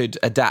that could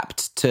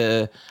adapt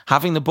to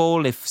having the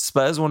ball if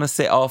Spurs want to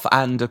sit off,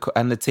 and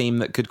a team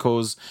that could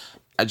cause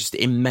just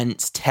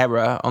immense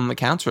terror on the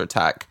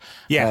counter-attack.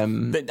 Yeah,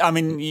 I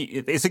mean,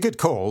 it's a good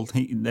call.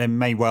 They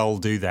may well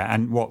do that.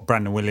 And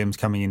Brandon Williams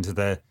coming into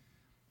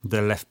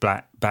the left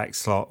back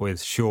slot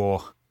with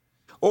Shaw,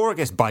 or I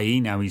guess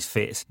Bailly, now he's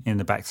fit, in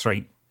the back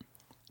 3.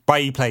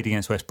 Bailly played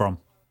against West Brom.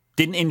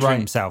 Didn't injure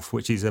himself,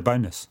 which is a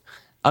bonus.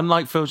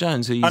 Unlike Phil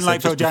Jones, who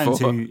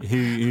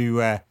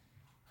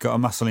got a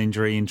muscle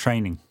injury in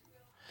training.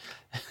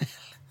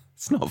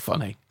 It's not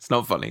funny. It's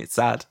not funny. It's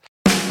sad.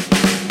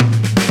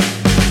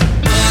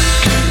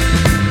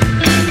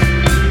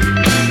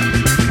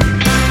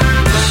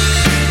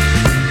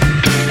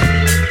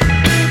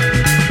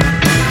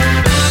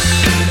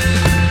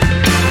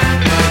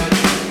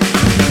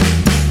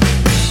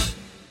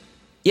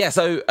 Yeah,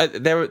 so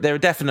there are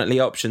definitely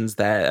options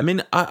there. I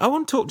mean, I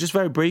want to talk just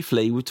very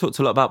briefly. We talked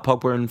a lot about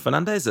Pogba and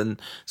Fernandes, and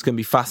it's going to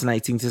be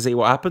fascinating to see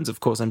what happens.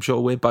 Of course, I'm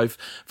sure we're both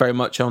very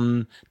much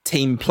on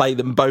team play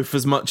them both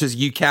as much as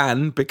you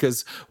can,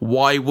 because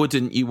why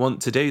wouldn't you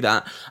want to do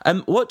that?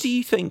 What do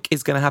you think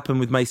is going to happen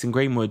with Mason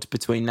Greenwood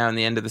between now and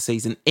the end of the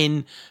season,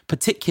 in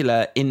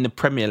particular in the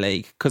Premier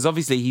League? Because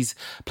obviously he's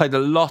played a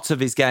lot of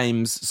his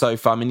games so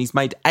far. I mean, he's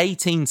made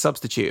 18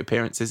 substitute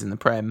appearances in the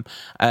Prem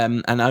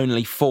and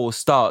only 4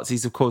 starts.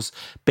 He's of course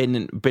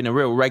been a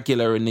real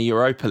regular in the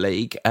Europa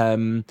League.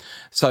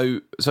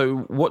 So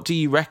what do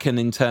you reckon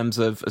in terms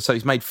of? So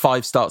he's made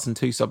 5 starts and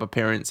 2 sub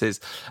appearances.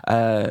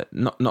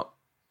 Not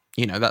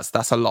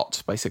that's a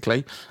lot,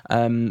 basically.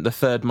 The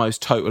third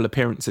most total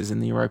appearances in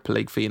the Europa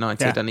League for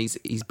United, and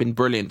he's been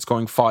brilliant,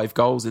 scoring 5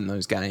 goals in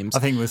those games. I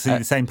think we'll see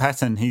the same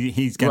pattern.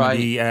 He's going to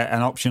be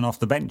an option off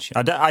the bench.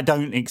 I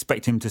don't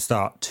expect him to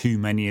start too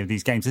many of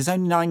these games. There's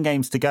only 9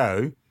 games to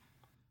go,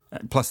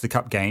 plus the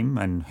cup game,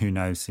 and who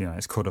knows,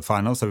 it's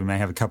quarter-final, so we may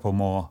have a couple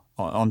more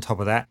on top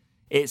of that.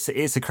 It's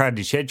a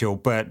crowded schedule,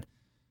 but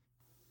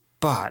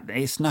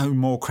it's no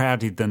more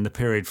crowded than the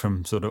period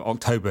from sort of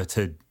October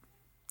to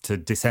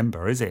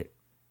December, is it?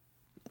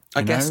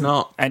 I guess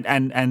not.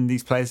 And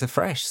these players are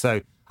fresh,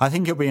 so I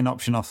think he'll be an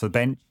option off the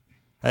bench.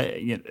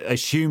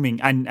 Assuming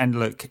and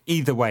look,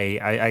 either way,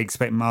 I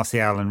expect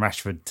Martial and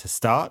Rashford to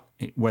start,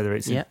 whether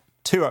it's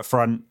 2 up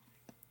front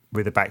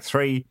with a back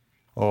 3,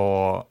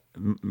 or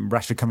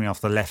Rashford coming off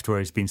the left where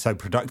he's been so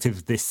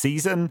productive this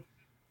season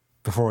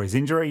before his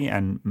injury,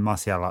 and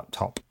Martial up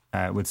top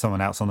with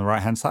someone else on the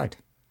right hand side.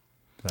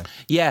 So.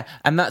 Yeah,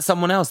 and that's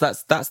someone else.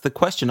 That's the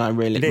question. I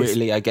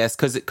really, I guess,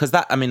 because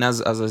that, I mean,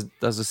 as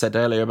I said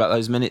earlier about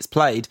those minutes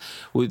played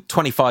with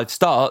 25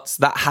 starts,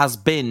 that has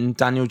been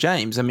Daniel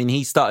James. I mean,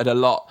 he started a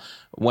lot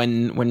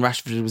when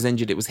Rashford was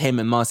injured. It was him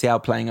and Martial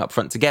playing up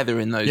front together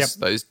in those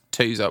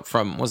 2s up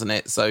front, wasn't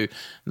it? So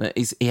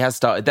he has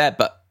started there,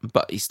 but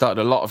he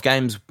started a lot of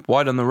games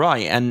wide on the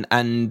right,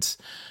 and.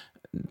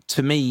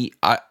 To me,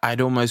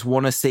 I'd almost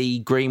want to see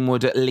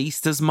Greenwood at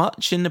least as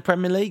much in the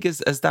Premier League as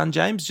Dan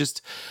James.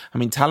 Just, I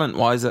memean,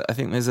 talent-wise, I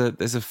think there's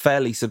a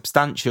fairly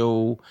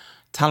substantial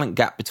talent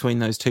gap between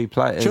those two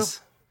players. Sure.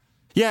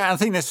 Yeah, I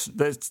think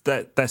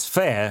that's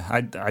fair.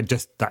 I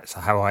just that's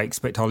how I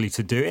expect Ollie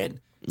to do it.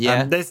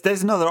 Yeah,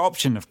 there's another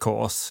option, of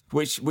course,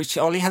 which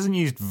Ollie hasn't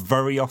used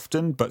very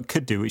often, but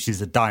could do, which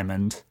is a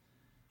diamond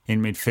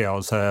in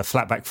midfield, so a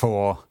flat back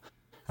 4.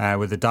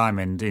 With a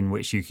diamond in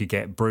which you could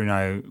get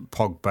Bruno,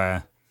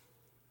 Pogba,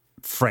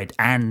 Fred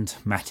and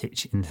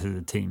Matic into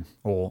the team,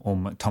 or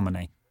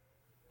McTominay.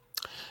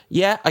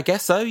 Yeah, I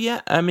guess so,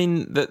 yeah. I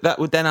mean, that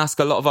would then ask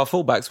a lot of our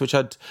fullbacks, which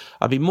I'd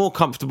be more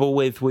comfortable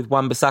with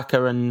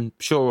Wan-Bissaka and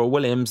Shaw or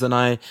Williams than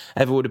I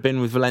ever would have been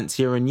with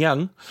Valencia and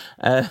Young.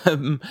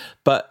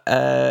 But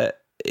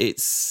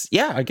it's,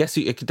 I guess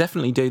you could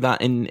definitely do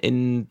that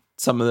in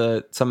some of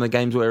the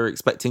games where we're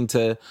expecting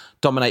to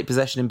dominate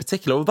possession in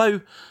particular,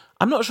 although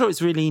I'm not sure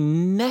it's really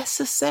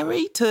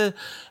necessary to...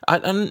 I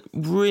don't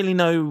really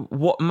know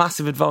what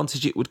massive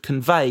advantage it would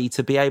convey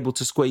to be able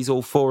to squeeze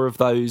all 4 of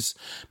those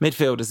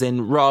midfielders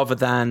in rather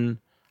than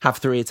have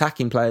 3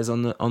 attacking players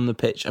on the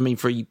pitch. I mean,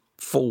 3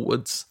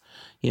 forwards,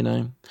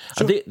 Sure.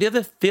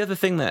 The other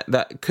thing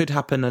that could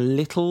happen a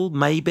little,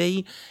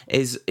 maybe,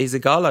 is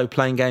Ighalo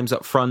playing games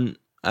up front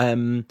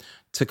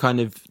to kind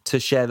of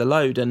to share the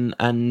load,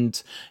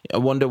 and I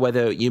wonder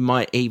whether you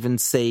might even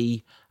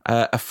see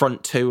a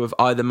front 2 of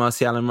either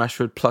Martial and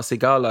Rashford plus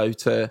Ighalo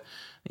to,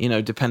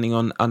 depending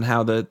on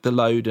how the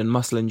load and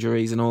muscle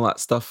injuries and all that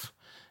stuff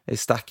is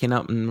stacking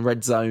up, and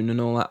red zone and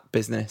all that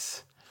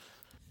business.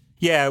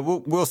 Yeah,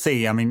 we'll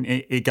see. I mean,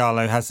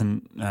 Ighalo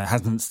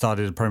hasn't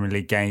started a Premier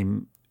League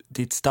game.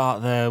 Did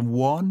start the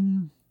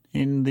 1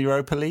 in the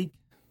Europa League?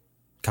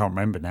 Can't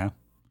remember now.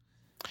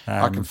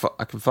 I can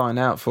find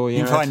out for you.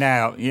 You can find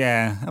out,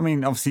 yeah. I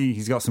mean, obviously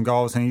he's got some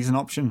goals and he's an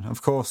option,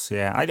 of course.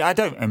 Yeah, I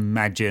don't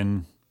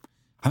imagine.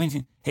 I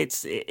mean,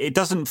 it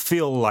doesn't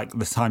feel like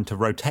the time to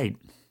rotate.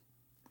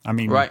 I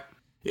mean, right.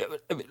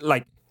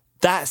 Like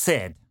that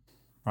said,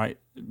 right,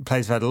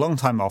 players have had a long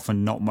time off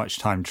and not much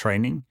time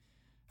training,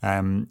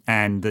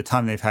 and the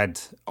time they've had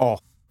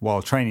off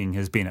while training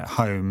has been at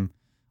home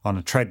on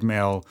a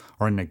treadmill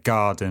or in the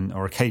garden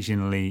or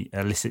occasionally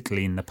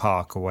illicitly in the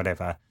park or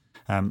whatever.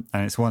 And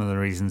it's one of the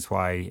reasons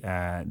why,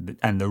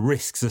 and the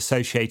risks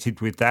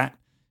associated with that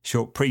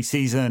short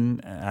pre-season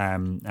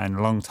and a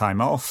long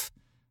time off.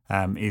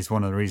 Is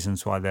one of the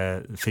reasons why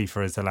the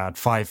FIFA has allowed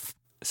 5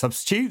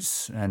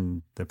 substitutes,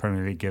 and the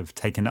Premier League have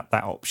taken up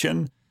that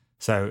option.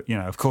 So,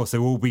 of course,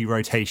 there will be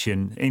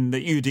rotation in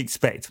that you'd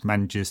expect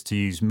managers to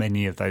use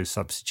many of those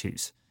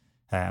substitutes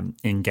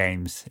in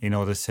games in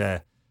order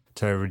to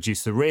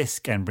reduce the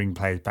risk and bring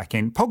players back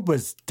in.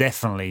 Pogba's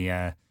definitely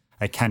a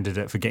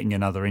candidate for getting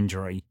another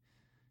injury,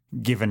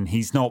 given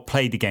he's not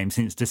played a game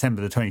since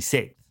December the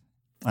 26th.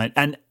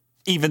 And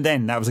even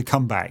then, that was a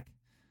comeback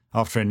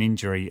after an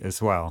injury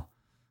as well.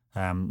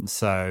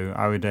 So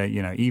I would,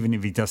 even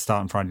if he does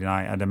start on Friday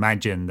night, I'd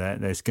imagine that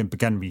there's going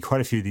to be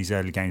quite a few of these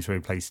early games where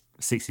he plays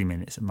 60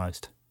 minutes at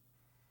most.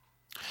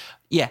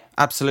 Yeah,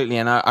 absolutely.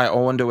 And I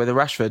wonder whether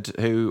Rashford,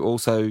 who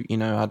also,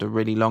 had a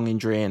really long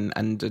injury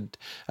and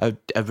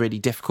a really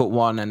difficult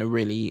one and a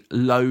really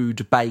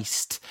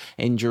load-based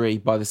injury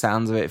by the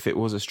sounds of it, if it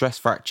was a stress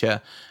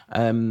fracture,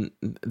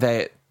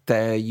 there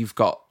you've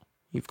got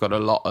a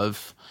lot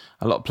of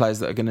players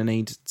that are going to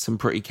need some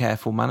pretty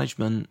careful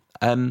management.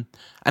 And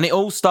it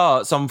all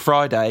starts on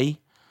Friday,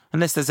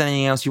 unless there's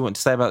anything else you want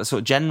to say about the sort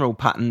of general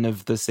pattern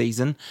of the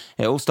season.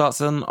 It all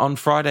starts on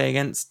Friday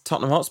against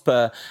Tottenham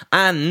Hotspur.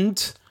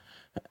 And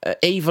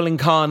evil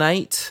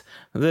incarnate,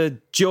 the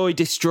joy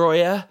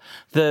destroyer,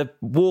 the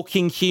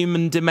walking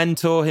human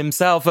dementor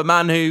himself, a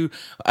man who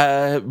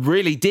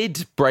really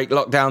did break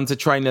lockdown to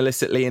train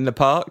illicitly in the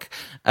park.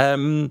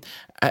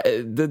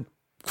 The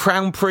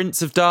Crown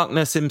Prince of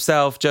Darkness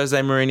himself, Jose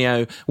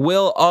Mourinho.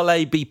 Will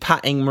Ole be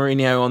patting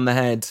Mourinho on the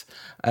head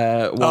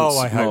once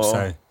more? I hope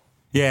so.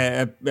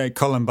 Yeah, a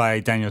column by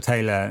Daniel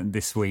Taylor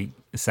this week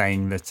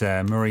saying that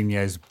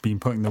Mourinho's been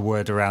putting the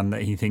word around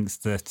that he thinks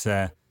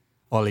that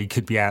Ole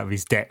could be out of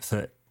his depth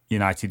at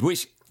United,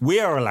 which we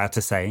are allowed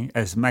to say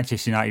as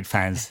Manchester United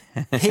fans.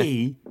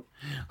 He,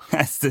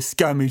 as the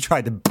scum who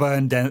tried to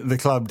burn down the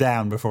club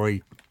down before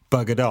he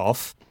buggered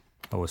off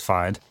or was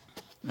fired,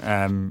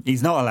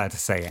 he's not allowed to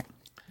say it.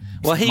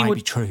 Well, it might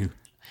be true.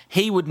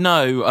 He would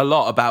know a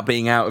lot about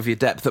being out of your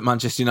depth at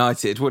Manchester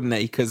United, wouldn't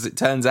he? Because it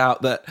turns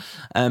out that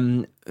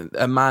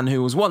a man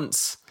who was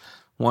once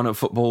one of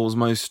football's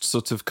most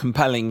sort of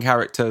compelling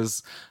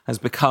characters has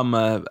become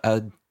a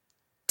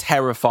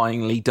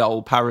terrifyingly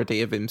dull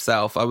parody of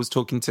himself. I was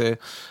talking to a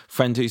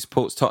friend who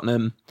supports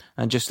Tottenham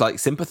and just like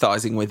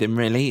sympathising with him,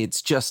 really.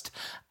 It's just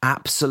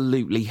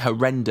absolutely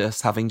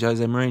horrendous having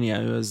Jose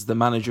Mourinho as the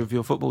manager of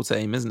your football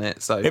team, isn't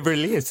it? So it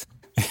really is.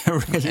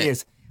 It really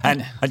is.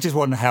 And I just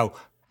wonder how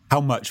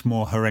much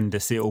more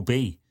horrendous it'll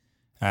be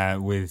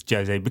with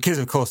Jose. Because,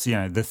 of course, you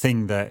know, the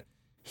thing that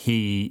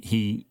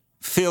he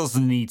feels the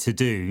need to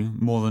do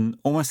more than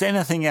almost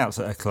anything else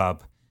at a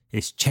club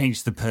is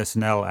change the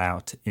personnel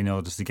out in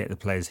order to get the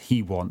players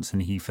he wants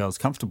and he feels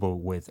comfortable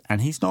with.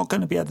 And he's not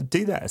going to be able to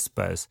do that at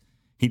Spurs.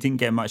 He didn't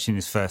get much in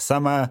his first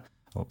summer.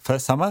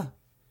 First summer?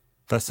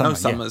 No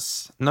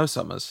summers. Yeah. No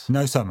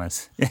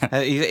summers.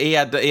 Yeah. He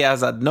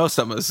has had no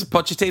summers.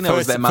 Pochettino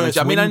was their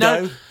manager. I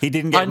know he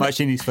didn't get much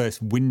in his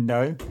first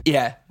window.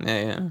 Yeah.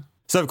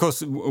 So, of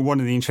course, one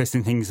of the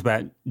interesting things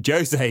about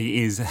Jose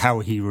is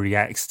how he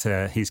reacts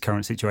to his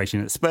current situation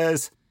at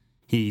Spurs.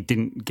 He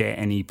didn't get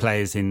any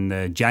players in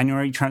the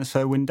January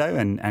transfer window,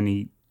 and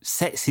he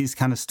sets his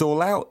kind of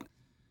stall out,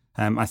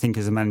 I think,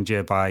 as a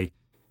manager by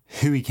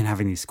who he can have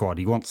in his squad.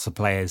 He wants the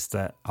players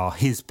that are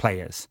his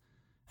players,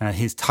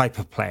 his type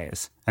of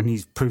players, and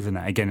he's proven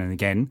that again and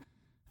again.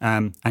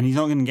 And he's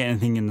not going to get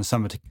anything in the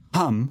summer to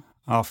come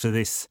after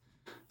this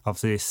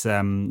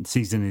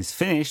season is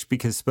finished,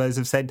 because Spurs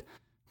have said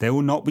they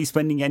will not be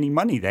spending any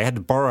money. They had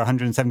to borrow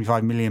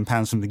 £175 million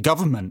from the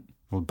government,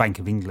 or Bank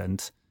of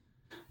England,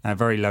 at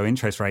very low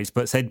interest rates,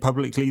 but said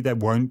publicly they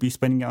won't be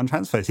spending it on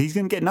transfers. He's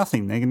going to get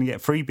nothing. They're going to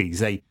get freebies.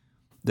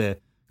 The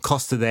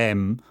cost to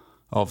them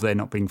of there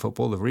not being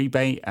football, the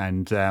rebate,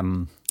 and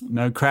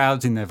no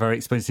crowds in their very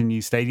expensive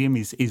new stadium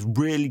is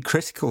really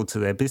critical to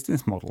their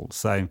business model.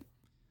 So,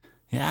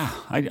 yeah,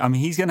 I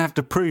mean, he's going to have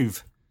to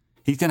prove.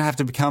 He's going to have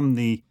to become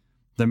the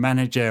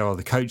manager or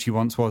the coach he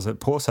once was at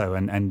Porto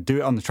and do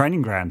it on the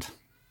training ground.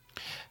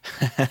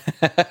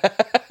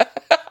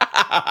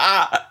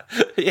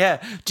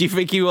 Yeah. Do you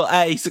think he will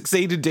A,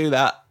 succeed and do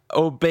that,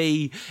 or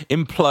B,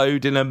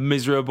 implode in a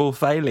miserable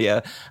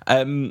failure?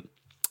 The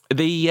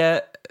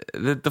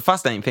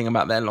fascinating thing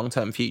about their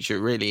long-term future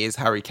really is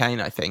Harry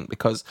Kane, I think,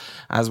 because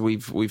as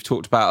we've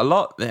talked about a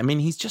lot, I mean,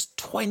 he's just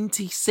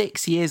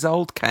 26 years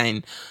old,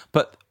 Kane,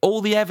 but all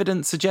the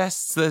evidence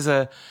suggests there's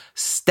a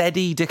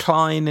steady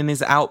decline in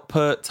his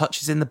output,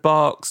 touches in the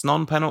box,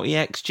 non-penalty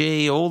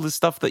XG, all the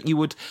stuff that you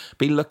would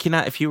be looking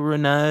at if you were a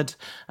nerd,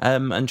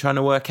 and trying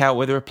to work out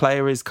whether a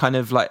player is kind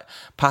of like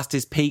past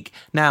his peak.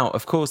 Now,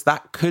 of course,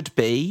 that could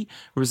be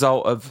a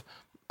result of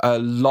a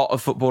lot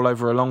of football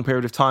over a long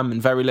period of time and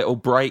very little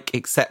break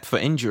except for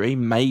injury.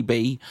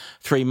 Maybe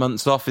 3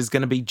 months off is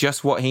going to be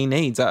just what he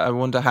needs. I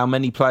wonder how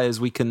many players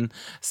we can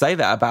say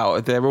that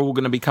about. They're all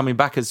going to be coming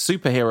back as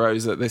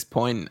superheroes at this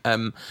point,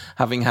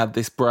 having had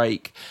this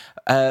break.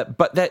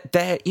 But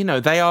they're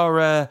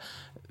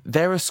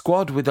a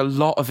squad with a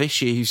lot of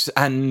issues,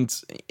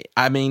 and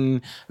I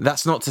mean,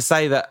 that's not to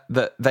say that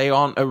they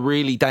aren't a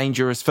really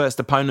dangerous first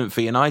opponent for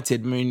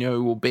United.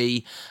 Mourinho will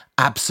be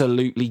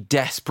absolutely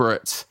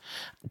desperate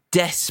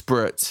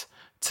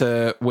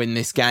to win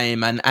this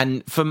game,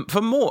 and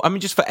for more, I mean,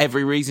 just for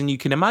every reason you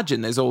can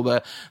imagine. There's all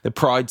the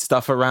pride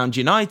stuff around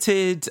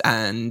United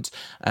and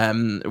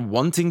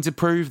wanting to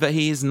prove that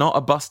he is not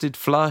a busted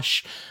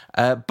flush.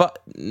 But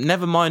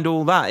never mind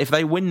all that. If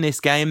they win this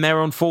game, they're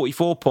on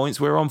 44 points.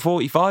 We're on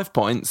 45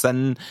 points,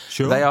 and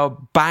sure, they are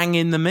bang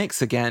in the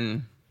mix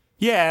again.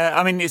 Yeah,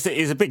 I mean, it's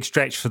a big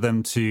stretch for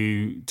them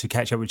to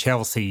catch up with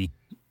Chelsea.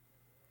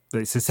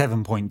 It's a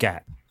 7-point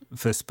gap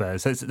for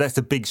Spurs. That's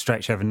a big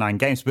stretch over 9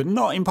 games, but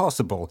not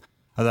impossible.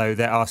 Although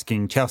they're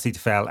asking Chelsea to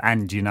fail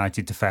and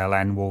United to fail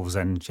and Wolves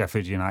and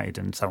Sheffield United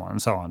and so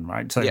on,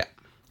 right? So yeah.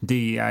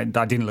 I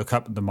didn't look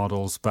up the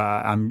models,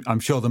 but I'm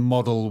sure the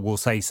model will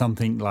say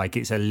something like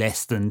it's a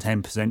less than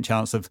 10%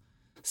 chance of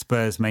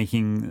Spurs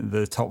making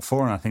the top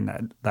 4, and I think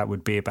that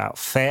would be about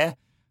fair.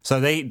 So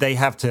they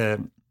have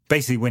to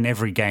basically win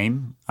every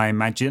game, I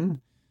imagine.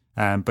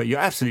 But you're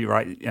absolutely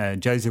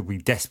right. Jose will be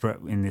desperate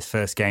in this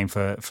first game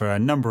for a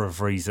number of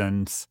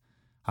reasons.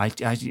 I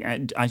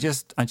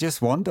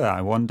just wonder.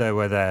 I wonder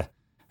whether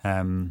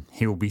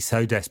he will be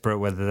so desperate,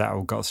 whether that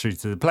will got through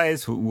to the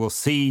players. We'll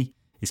see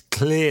is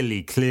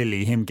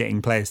clearly him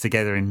getting players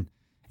together in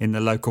the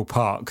local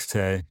parks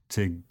to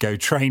go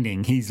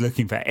training. He's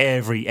looking for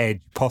every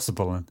edge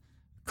possible, and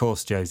of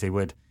course Jose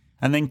would.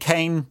 And then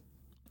Kane,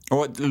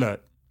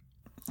 look,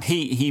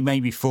 he may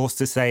be forced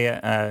to stay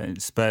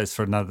at Spurs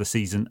for another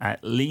season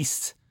at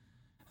least,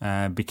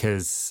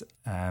 because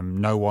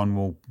no one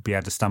will be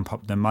able to stump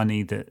up the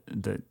money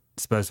that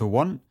Spurs will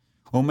want.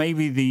 Or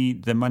maybe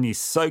the money is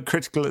so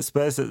critical at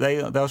Spurs that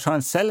they'll try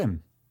and sell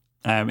him.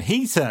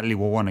 He certainly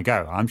will want to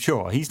go, I'm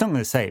sure. He's not going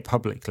to say it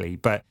publicly,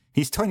 but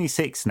he's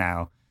 26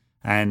 now,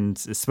 and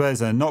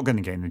Spurs are not going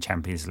to get in the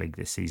Champions League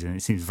this season.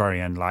 It seems very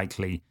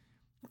unlikely,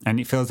 and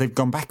it feels they've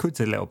gone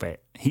backwards a little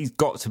bit. He's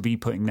got to be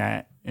putting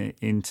that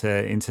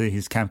into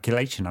his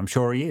calculation. I'm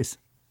sure he is.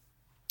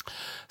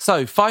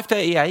 So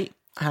 538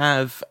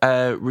 have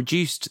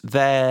reduced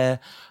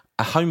their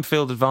home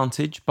field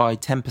advantage by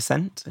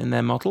 10% in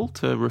their model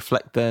to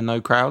reflect their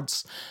no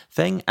crowds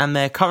thing, and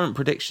their current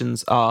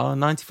predictions are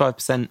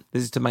 95%.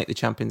 This is to make the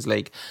Champions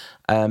League.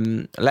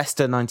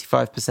 Leicester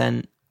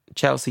 95%,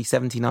 Chelsea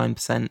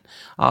 79%,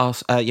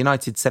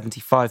 United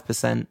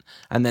 75%,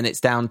 and then it's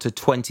down to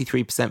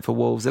 23% for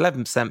Wolves,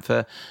 11%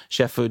 for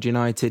Sheffield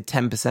United,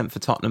 10% for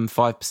Tottenham,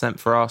 5%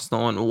 for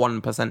Arsenal, and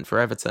 1% for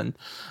Everton.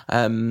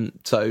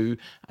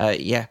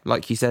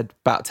 Like you said,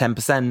 about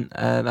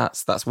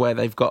 10%. That's where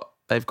they've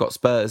got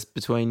Spurs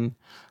between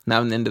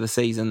now and the end of the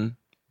season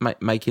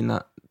making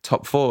that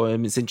top four.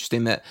 It's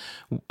interesting that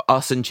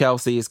us and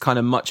Chelsea is kind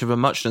of much of a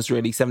muchness,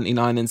 really,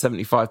 79 and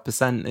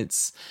 75%.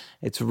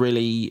 It's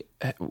really,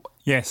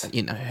 yes,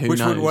 who which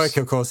knows? Would work,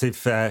 of course,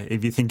 if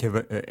you think of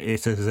it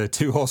as a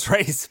 2-horse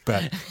race,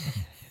 but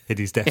it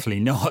is definitely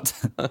not.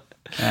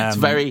 It's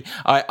very.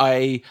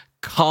 I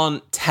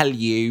can't tell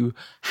you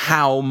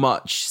how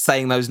much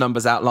saying those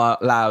numbers out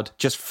loud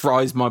just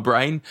fries my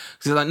brain,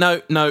 because it's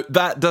like, no,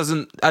 that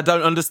doesn't. I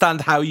don't understand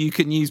how you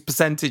can use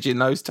percentage in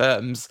those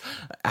terms.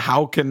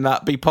 How can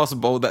that be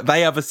possible that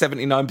they have a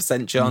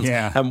 79% chance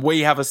and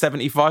we have a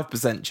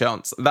 75%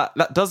 chance?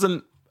 That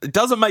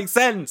doesn't make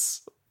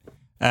sense.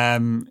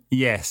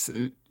 Yes,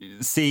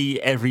 see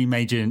every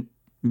major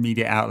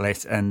media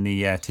outlet and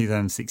the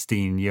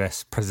 2016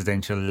 US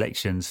presidential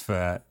elections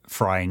for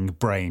frying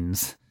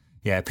brains.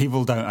 Yeah,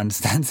 people don't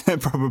understand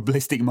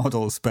probabilistic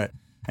models. But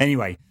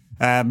anyway,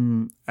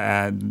 the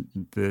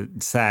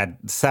sad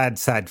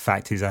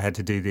fact is I had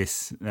to do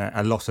this,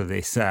 a lot of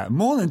this,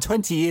 more than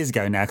 20 years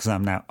ago now, because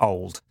I'm now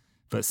old.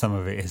 But some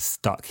of it is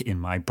stuck in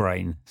my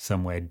brain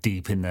somewhere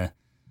deep in the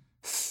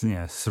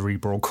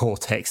cerebral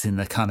cortex, in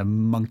the kind of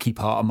monkey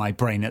part of my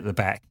brain at the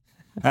back.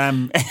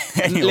 Listen,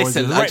 it's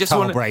a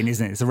reptile brain,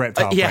 isn't it? It's a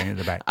reptile brain at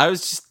the back. I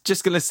was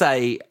just going to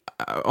say,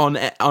 I've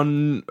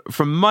done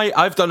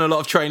a lot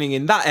of training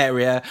in that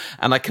area,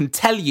 and I can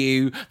tell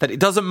you that it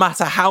doesn't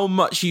matter how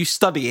much you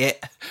study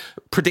it,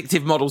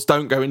 predictive models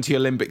don't go into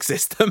your limbic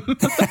system.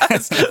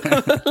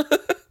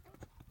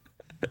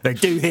 They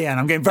do here, and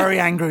I'm getting very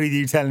angry with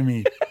you telling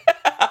me.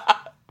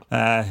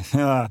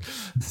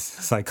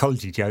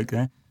 Psychology joke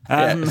there.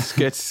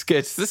 It's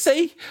good.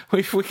 See,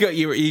 we got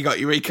you got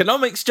your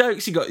economics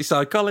jokes, you got your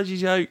psychology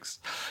jokes,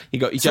 you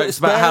got your jokes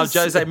about how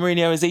Jose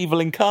Mourinho is evil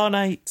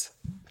incarnate.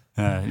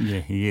 Yeah,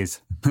 he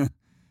is.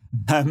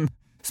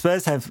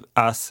 Spurs have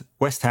us,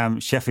 West Ham,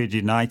 Sheffield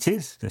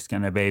United. That's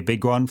going to be a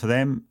big one for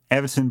them.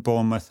 Everton,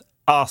 Bournemouth,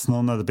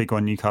 Arsenal, another big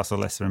one, Newcastle,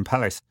 Leicester and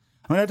Palace.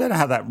 I mean, I don't know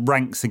how that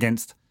ranks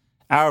against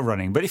our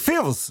running, but it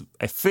feels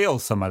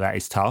some of that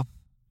is tough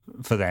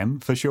for them,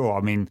 for sure.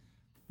 I mean,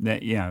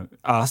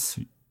 us,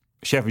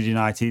 Sheffield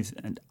United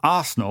and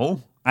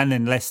Arsenal, and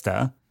then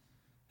Leicester.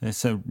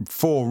 There's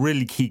 4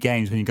 really key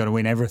games when you've got to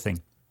win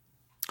everything.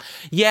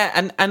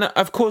 Yeah, and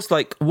of course,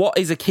 like, what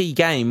is a key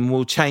game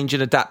will change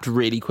and adapt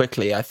really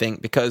quickly, I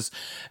think, because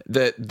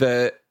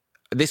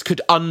this could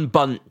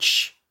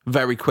unbunch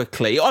very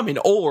quickly. I mean,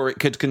 or it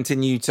could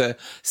continue to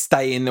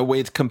stay in the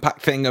weird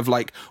compact thing of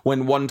like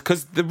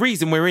because the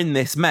reason we're in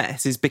this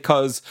mess is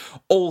because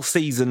all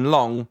season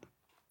long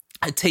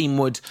a team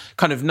would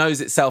kind of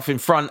nose itself in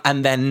front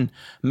and then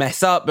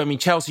mess up. I mean,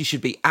 Chelsea should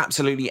be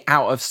absolutely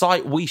out of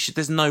sight.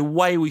 There's no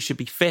way we should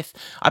be 5th.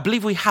 I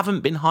believe we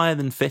haven't been higher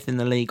than 5th in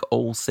the league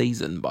all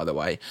season, by the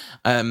way,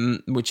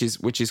 which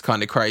is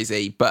kind of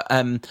crazy. But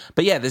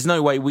yeah, there's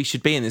no way we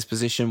should be in this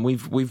position.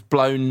 We've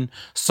blown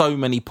so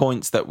many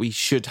points that we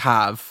should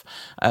have.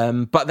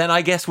 But then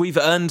I guess we've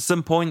earned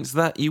some points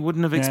that you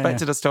wouldn't have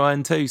expected us to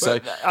earn too. So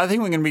I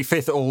think we're going to be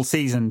 5th all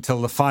season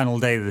till the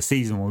final day of the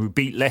season when we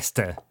beat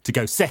Leicester to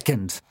go 2nd.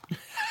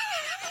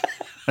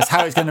 That's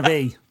how it's going to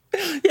be.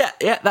 Yeah,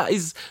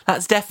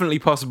 that's definitely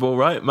possible,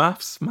 right?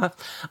 Maths.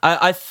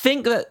 I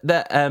think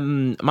that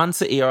Man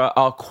City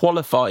are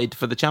qualified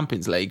for the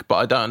Champions League, but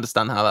I don't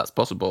understand how that's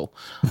possible.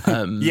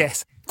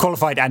 Yes,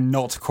 qualified and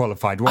not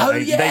qualified.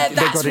 They've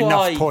got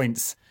enough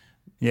points.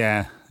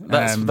 Yeah,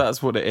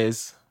 that's what it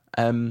is.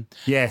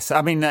 Yes,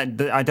 I mean,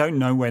 I don't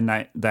know when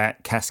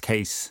that CAS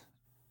case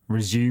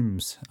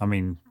resumes. I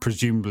mean,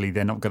 presumably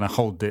they're not going to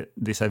hold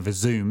this over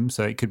Zoom,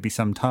 so it could be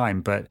some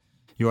time, but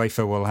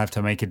UEFA will have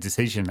to make a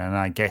decision, and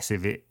I guess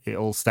if it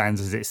all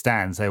stands as it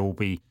stands, they will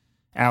be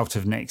out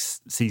of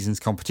next season's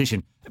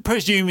competition,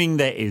 presuming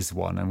there is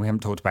one. And we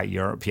haven't talked about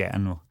Europe yet,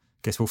 and I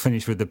guess we'll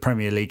finish with the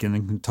Premier League and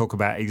then talk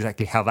about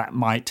exactly how that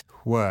might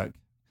work.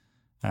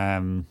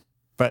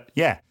 But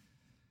yeah.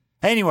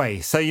 Anyway,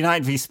 so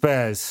United v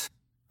Spurs.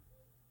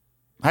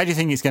 How do you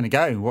think it's going to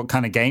go? What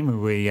kind of game are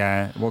we?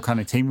 What kind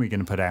of team are we going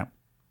to put out?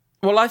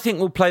 Well, I think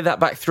we'll play that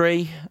back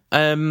three,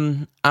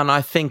 and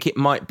I think it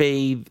might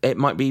be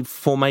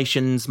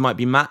formations might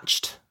be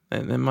matched.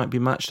 They might be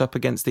matched up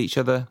against each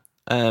other.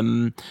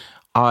 I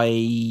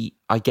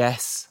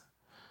guess.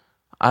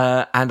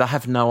 And I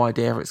have no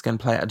idea how it's going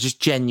to play out.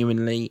 Just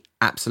genuinely,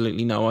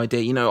 absolutely no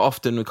idea. You know,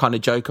 often we kind of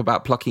joke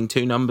about plucking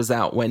two numbers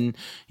out when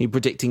you're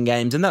predicting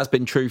games, and that's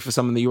been true for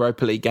some of the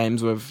Europa League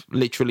games with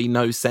literally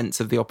no sense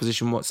of the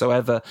opposition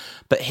whatsoever.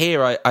 But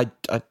here, I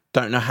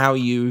don't know how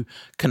you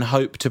can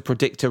hope to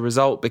predict a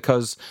result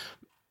because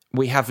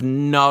we have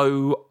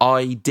no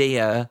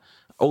idea.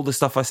 All the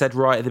stuff I said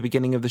right at the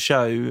beginning of the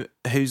show,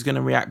 who's going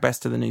to react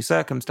best to the new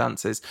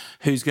circumstances,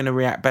 who's going to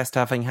react best to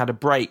having had a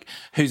break,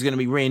 who's going to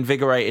be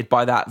reinvigorated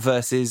by that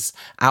versus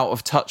out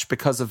of touch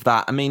because of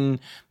that. I mean,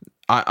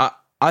 I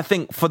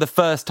think for the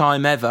first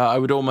time ever, I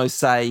would almost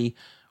say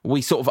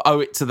we sort of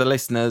owe it to the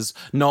listeners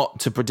not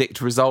to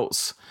predict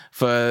results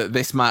for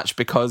this match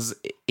because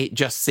it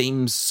just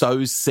seems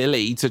so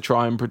silly to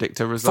try and predict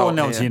a result.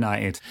 4-0 to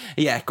United.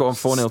 Yeah, go on,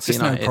 4-0 to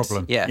United. No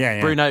problem. Yeah.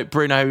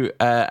 Bruno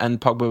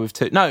and Pogba with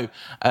two. No,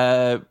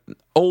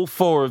 all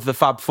four of the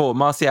Fab Four,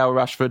 Martial,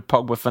 Rashford,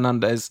 Pogba,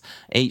 Fernandes,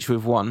 each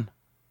with one.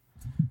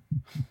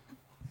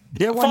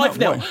 Yeah,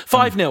 5-0.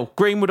 5-0.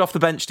 Greenwood off the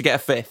bench to get a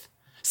fifth.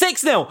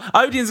 6-0.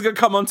 Odin's going to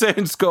come on too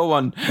and score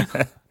one.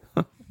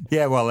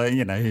 Yeah, well,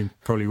 he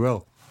probably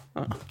will.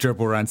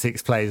 Dribble around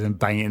 6 players and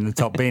bang it in the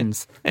top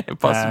bins.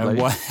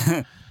 Possibly.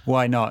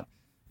 Why not?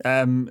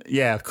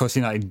 Yeah, of course,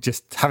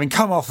 just having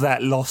come off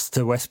that loss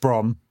to West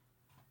Brom,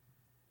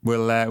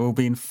 we'll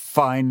be in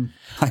fine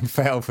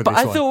fail for this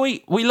one. But I thought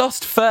we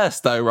lost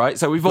first, though, right?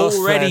 So we've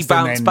already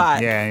bounced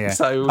back. Yeah.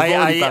 So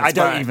I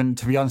don't even,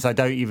 to be honest, I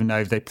don't even know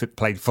if they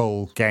played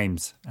full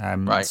games.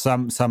 Right.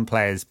 Some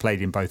players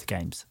played in both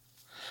games.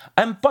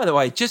 By the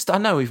way, I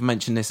know we've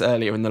mentioned this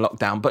earlier in the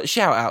lockdown, but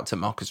shout out to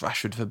Marcus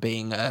Rashford for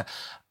being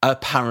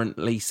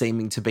apparently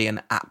seeming to be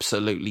an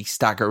absolutely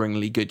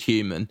staggeringly good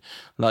human.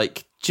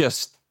 Like,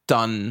 just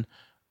done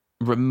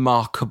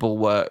remarkable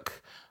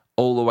work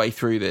all the way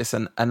through this,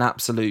 and an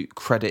absolute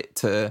credit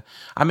to...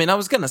 I mean, I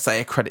was going to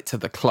say a credit to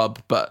the club,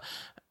 but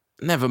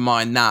never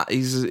mind that.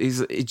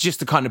 He's just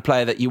the kind of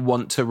player that you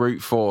want to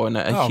root for, and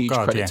a huge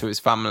credit to his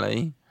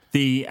family.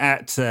 The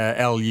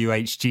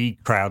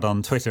 @LUHG crowd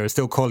on Twitter are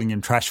still calling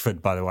him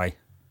Trashford, by the way.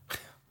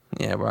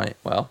 Yeah, right.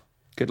 Well,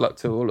 good luck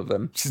to all of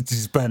them.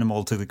 Just burn them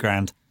all to the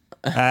ground.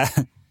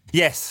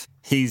 Yes,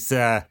 he's...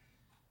 and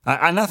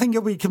I think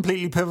he'll be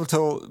completely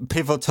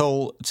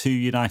pivotal to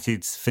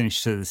United's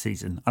finish to the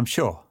season, I'm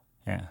sure.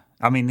 Yeah.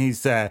 I mean,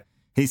 his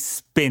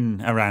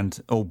spin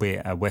around,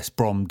 albeit a West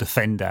Brom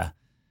defender,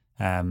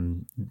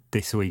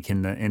 this week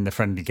in the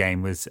friendly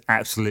game was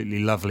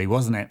absolutely lovely,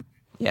 wasn't it?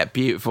 Yeah,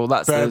 beautiful.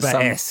 That's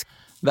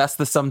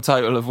the sum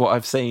total of what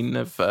I've seen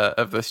of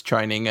this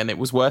training, and it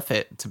was worth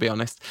it, to be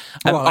honest.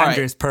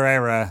 Andres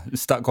Pereira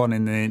stuck one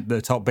in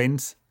the top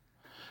bins.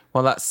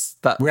 Well,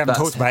 we haven't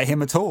talked about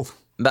him at all.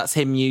 That's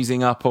him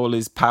using up all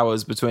his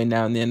powers between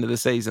now and the end of the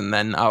season.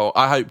 Then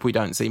I hope we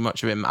don't see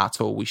much of him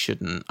at all. We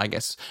shouldn't. I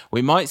guess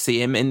we might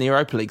see him in the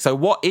Europa League. So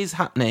what is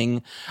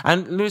happening?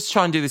 And let's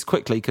try and do this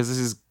quickly because this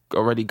has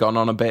already gone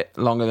on a bit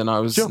longer than I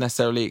was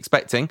necessarily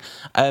expecting.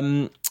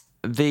 What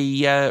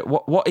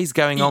is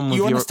going on with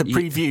you want us to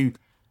preview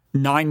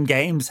 9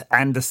 games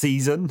and a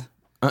season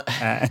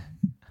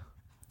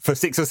for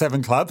 6 or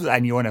 7 clubs,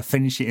 and you want to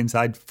finish it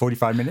inside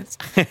 45 minutes?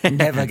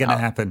 Never going to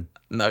happen.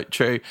 No,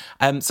 true.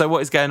 So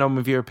what is going on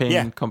with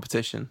European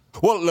competition?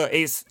 Well, look,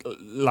 it's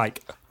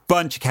like a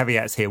bunch of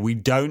caveats here. We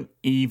don't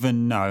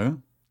even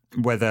know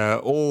whether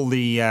all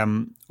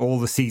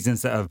the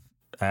seasons that have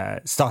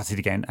started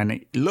again, and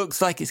it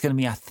looks like it's going to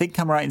be, I think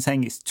I'm right in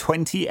saying it's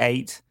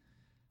 28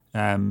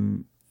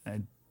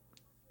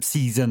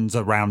 seasons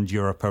around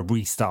Europe are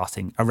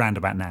restarting around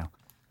about now.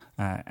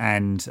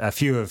 And a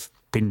few have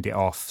pinned it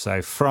off.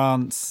 So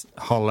France,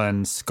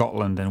 Holland,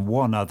 Scotland, and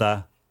one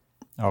other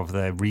of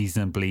the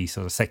reasonably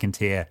sort of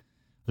second-tier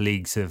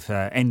leagues have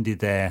ended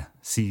their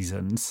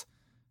seasons.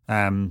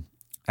 And,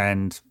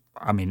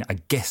 I mean, I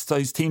guess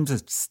those teams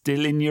are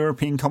still in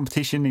European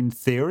competition in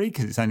theory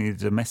because it's only the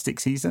domestic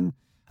season.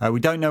 We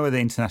don't know whether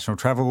international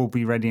travel will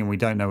be ready, and we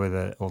don't know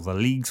whether all the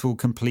leagues will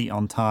complete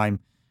on time.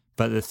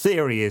 But the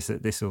theory is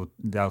that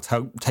they'll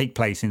take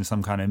place in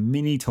some kind of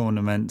mini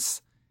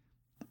tournaments.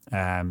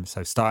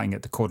 So starting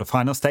at the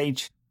quarterfinal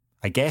stage,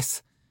 I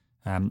guess,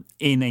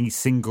 in a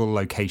single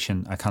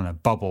location, a kind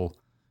of bubble,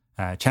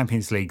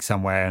 Champions League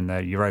somewhere and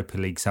the Europa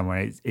League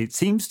somewhere. It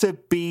seems to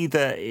be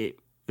that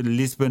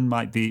Lisbon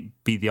might be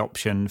the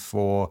option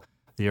for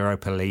the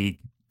Europa League.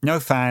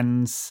 No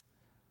fans,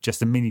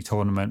 just a mini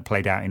tournament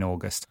played out in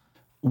August.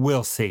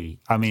 We'll see.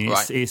 I mean,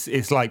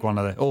 it's like one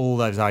of all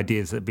those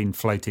ideas that have been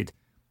floated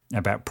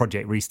about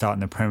Project Restart in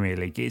the Premier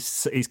League,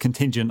 it's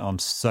contingent on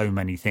so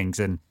many things,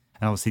 and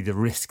obviously the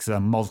risks are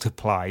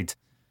multiplied,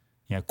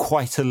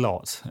 quite a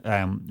lot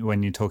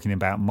when you're talking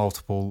about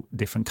multiple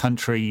different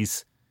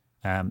countries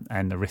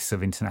and the risks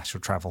of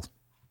international travel.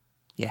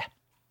 Yeah.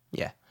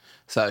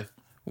 So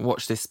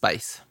watch this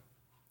space.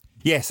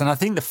 Yes, and I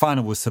think the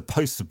final was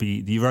supposed to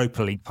be, the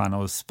Europa League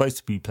final was supposed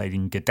to be played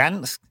in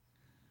Gdansk.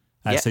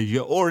 So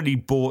you already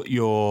bought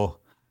your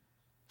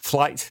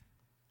flight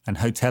and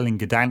hotel in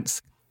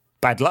Gdansk.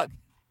 Bad luck.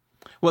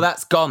 Well,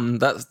 that's gone.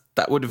 That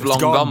would have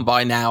gone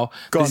by now.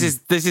 Gone.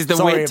 This is the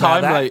Sorry weird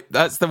time that. loop.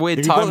 That's the weird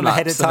If you time bought them lapse.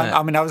 ahead of isn't time, it?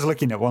 I mean, I was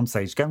looking at one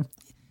stage going,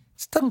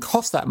 it doesn't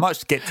cost that much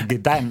to get to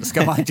Gdansk.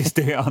 I might just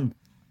do it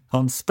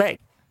on spec.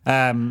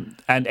 And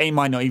it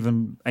might not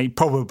even. It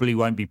probably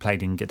won't be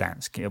played in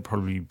Gdansk. It'll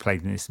probably be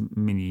played in this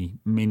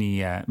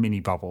mini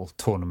bubble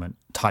tournament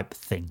type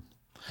thing.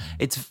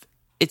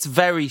 It's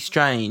very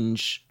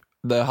strange,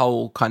 the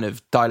whole kind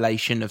of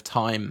dilation of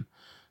time.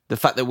 The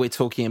fact that we're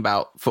talking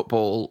about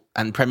football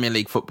and Premier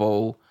League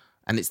football,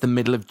 and it's the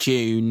middle of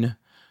June.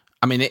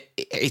 I mean,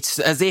 it's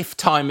as if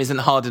time isn't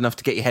hard enough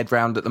to get your head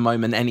round at the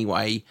moment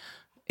anyway.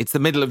 It's the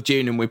middle of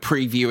June and we're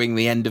previewing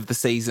the end of the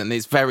season.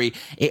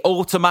 It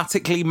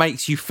automatically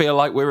makes you feel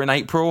like we're in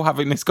April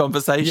having this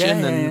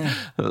conversation.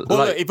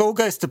 Well, if all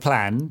goes to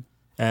plan,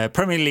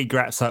 Premier League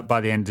wraps up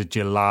by the end of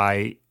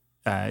July.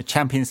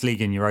 Champions League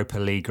and Europa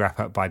League wrap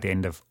up by the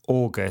end of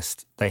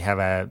August. They have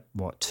a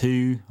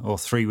 2 or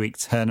 3 week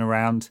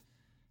turnaround,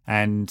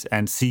 and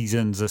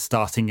seasons are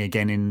starting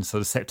again in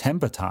sort of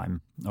September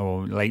time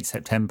or late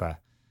September,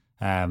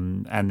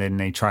 and then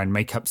they try and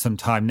make up some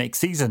time next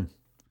season.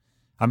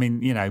 I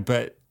mean,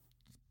 but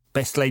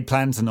best laid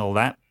plans and all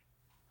that.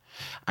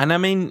 And I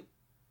mean,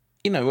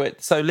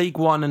 so League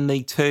One and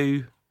League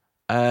Two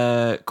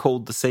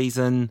called the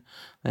season.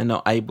 They're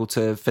not able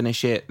to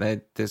finish it.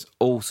 There's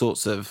all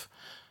sorts of,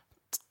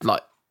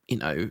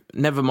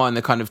 never mind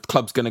the kind of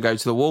club's going to go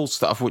to the wall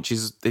stuff, which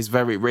is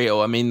very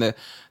real. I mean, the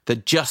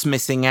just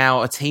missing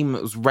out, a team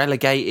that was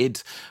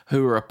relegated,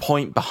 who were a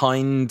point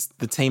behind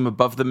the team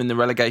above them in the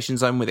relegation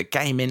zone with a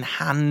game in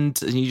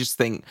hand. And you just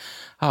think,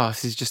 oh,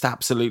 this is just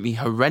absolutely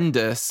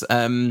horrendous.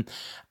 And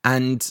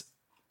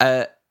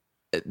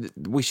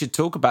we should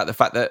talk about the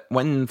fact that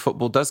when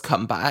football does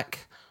come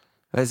back,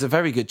 there's a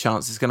very good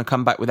chance it's going to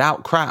come back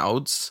without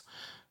crowds.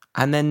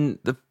 And then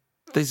the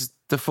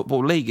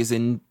Football League is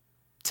in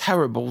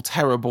terrible,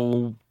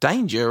 terrible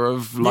danger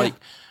of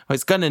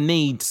it's going to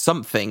need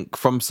something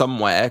from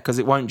somewhere, because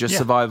it won't just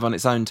survive on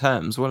its own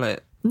terms, will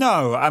it?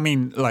 No, I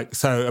mean,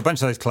 so a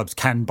bunch of those clubs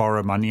can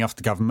borrow money off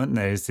the government.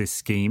 There's this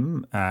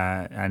scheme,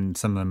 and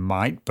some of them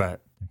might,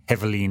 but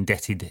heavily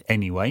indebted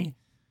anyway.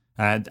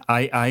 And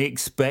I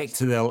expect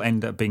there'll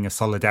end up being a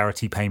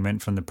solidarity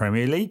payment from the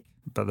Premier League,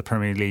 but the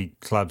Premier League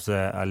clubs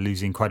are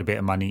losing quite a bit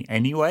of money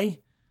anyway.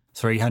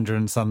 300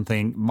 and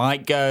something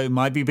might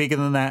be bigger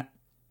than that.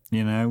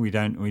 We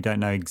don't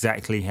know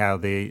exactly how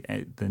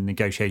the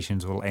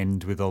negotiations will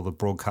end with all the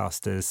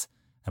broadcasters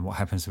and what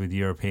happens with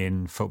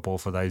European football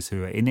for those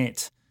who are in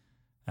it.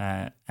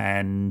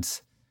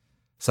 And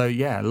so,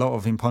 a lot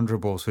of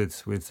imponderables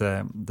with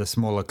the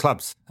smaller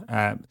clubs.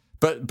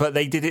 But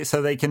they did it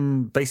so they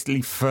can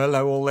basically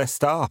furlough all their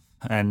staff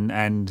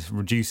and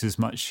reduce as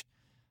much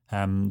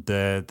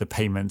the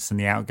payments and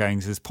the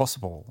outgoings as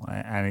possible.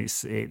 And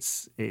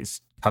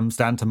it's comes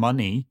down to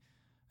money.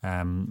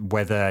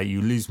 Whether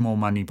you lose more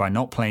money by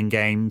not playing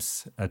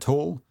games at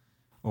all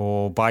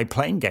or by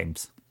playing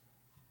games.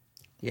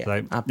 Yeah,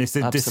 so it's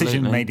a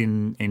decision made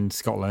in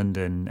Scotland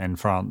and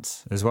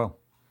France as well,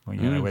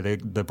 where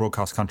the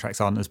broadcast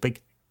contracts aren't as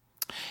big.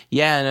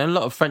 Yeah, and a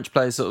lot of French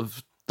players sort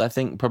of, I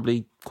think,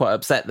 probably quite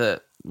upset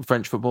that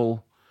French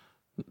football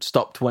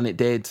stopped when it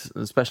did,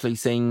 especially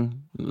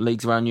seeing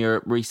leagues around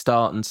Europe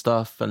restart and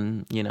stuff,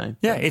 and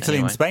Italy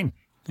and Spain.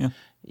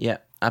 Yeah,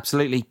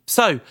 absolutely.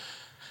 So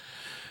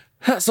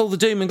that's all the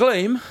doom and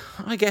gloom.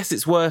 I guess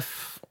it's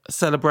worth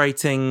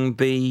celebrating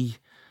the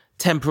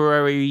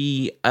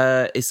temporary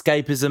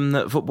escapism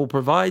that football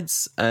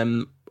provides.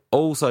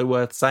 Also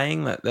worth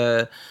saying that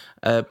the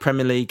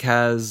Premier League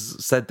has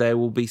said they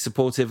will be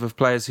supportive of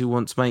players who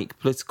want to make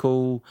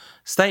political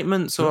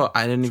statements, or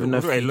I don't even know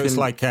if it looks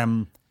like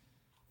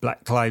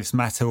Black Lives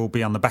Matter will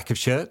be on the back of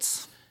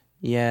shirts.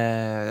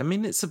 Yeah, I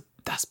mean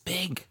that's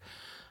big.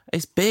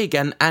 It's big,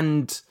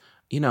 and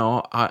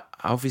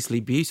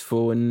obviously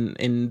beautiful.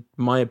 In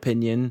my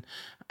opinion,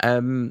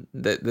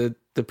 that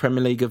the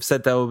Premier League have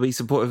said they will be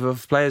supportive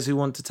of players who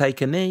want to take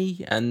a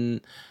knee,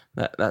 and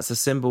that's a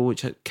symbol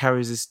which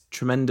carries this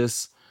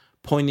tremendous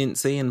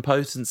poignancy and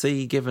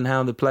potency, given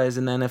how the players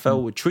in the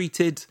NFL were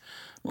treated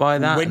by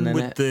that. When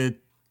would the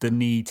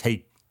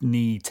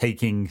knee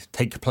taking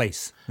take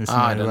place?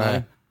 I don't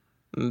know.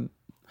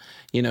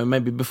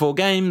 Maybe before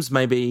games,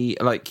 maybe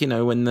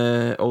when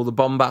all the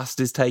bombast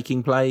is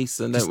taking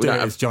place, and just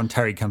as John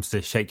Terry comes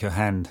to shake your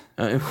hand.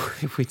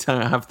 If we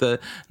don't have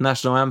the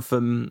national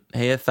anthem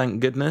here,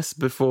 thank goodness,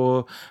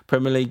 before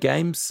Premier League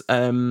games,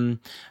 and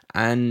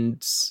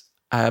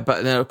But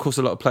then, of course,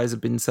 a lot of players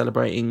have been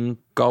celebrating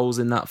goals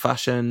in that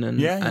fashion,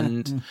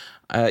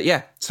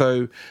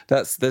 so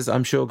there's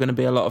I'm sure going to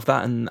be a lot of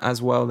that, and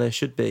as well there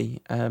should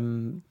be.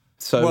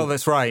 Well,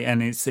 that's right,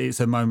 and it's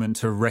a moment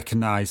to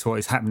recognise what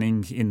is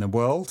happening in the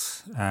world,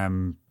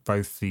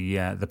 both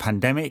the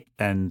pandemic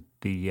and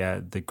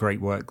the great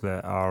work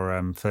that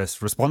our first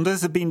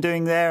responders have been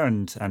doing there,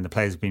 and the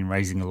players have been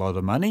raising a lot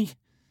of money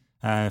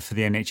for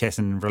the NHS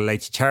and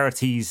related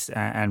charities,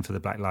 and for the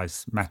Black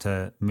Lives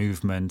Matter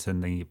movement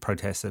and the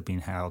protests that have been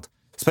held,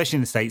 especially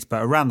in the States,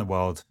 but around the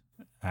world.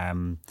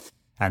 And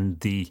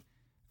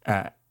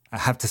I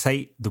have to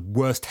say, the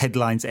worst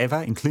headlines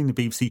ever, including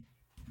the BBC,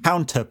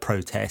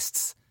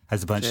 counter-protests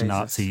as a bunch of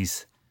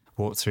Nazis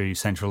walked through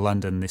central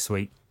London this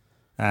week.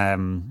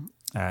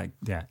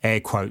 Air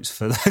quotes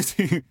for those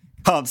who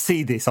can't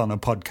see this on a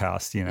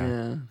podcast,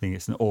 I think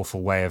it's an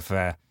awful way of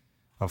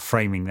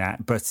framing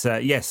that. But so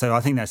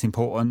I think that's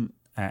important,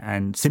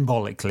 and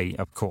symbolically,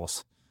 of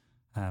course.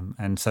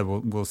 And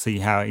so we'll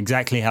see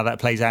exactly how that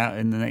plays out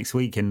in the next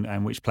week,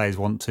 and which players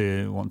want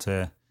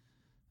to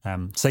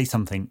say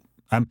something.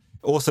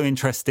 Also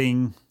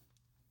interesting,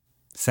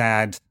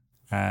 sad,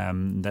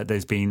 that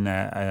there's been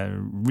a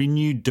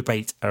renewed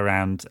debate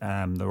around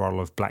the role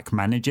of black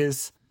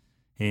managers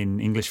in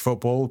English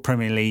football,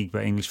 Premier League,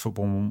 but English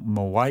football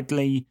more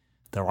widely.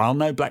 There are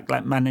no black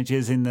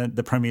managers in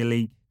the Premier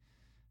League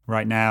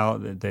right now.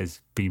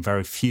 There's been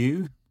very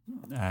few.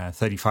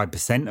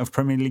 35% of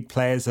Premier League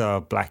players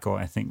are black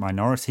or ethnic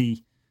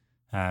minority,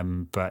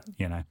 but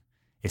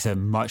it's a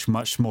much,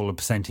 much smaller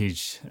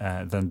percentage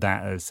than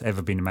that has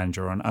ever been a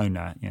manager or an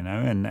owner,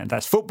 and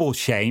that's football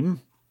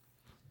shame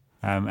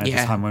at the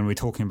time when we're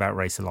talking about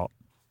race a lot.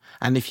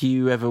 And if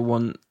you ever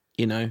want,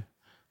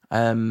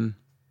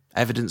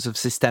 evidence of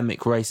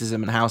systemic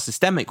racism and how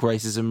systemic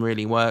racism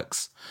really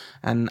works,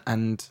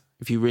 and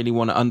if you really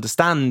want to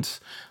understand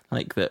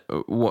that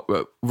what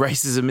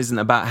racism isn't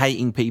about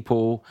hating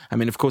people. I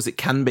mean, of course it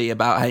can be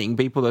about hating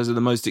people. Those are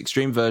the most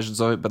extreme versions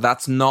of it, but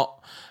that's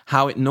not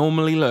how it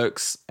normally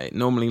looks. It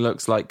normally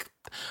looks like,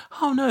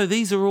 oh no,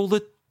 these are all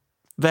the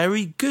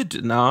very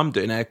good. No, I'm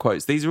doing air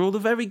quotes. These are all the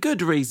very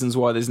good reasons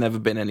why there's never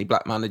been any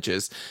black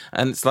managers.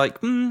 And it's like,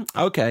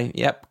 okay,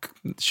 yep,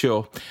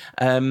 sure.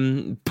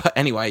 But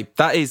anyway,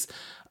 that is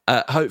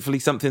hopefully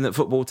something that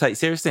football takes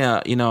seriously. I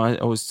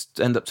always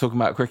end up talking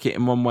about cricket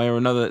in one way or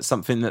another. It's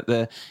something that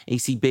the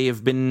ECB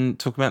have been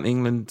talking about, the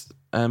England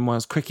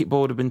Wales Cricket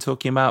Board have been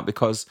talking about,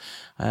 because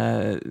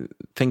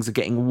things are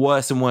getting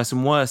worse and worse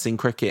and worse in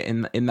cricket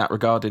in that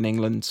regard in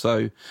England.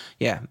 So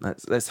yeah,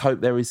 let's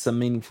hope there is some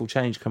meaningful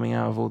change coming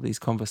out of all these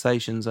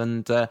conversations.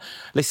 And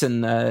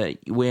listen,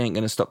 we ain't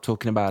going to stop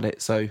talking about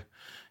it. So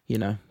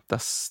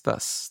that's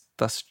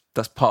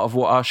part of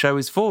what our show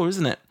is for,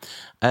 isn't it?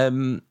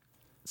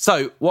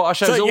 So what our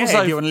show is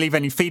also... if you want to leave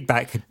any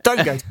feedback,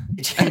 don't go to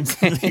James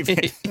and leave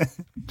it.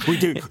 we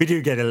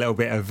do get a little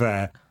bit of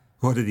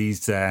what are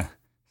these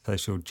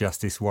social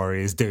justice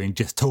warriors doing?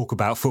 Just talk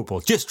about football.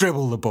 Just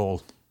dribble the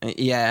ball.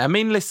 Yeah, I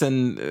mean,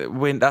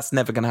 listen, that's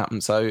never going to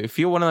happen. So if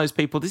you're one of those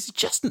people, it's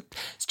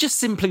just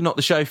simply not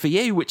the show for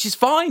you, which is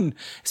fine.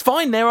 It's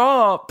fine. There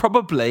are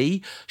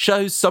probably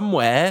shows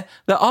somewhere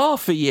that are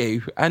for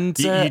you. And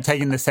you're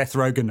taking the Seth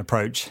Rogen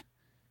approach,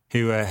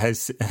 who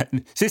has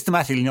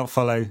systematically not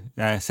follow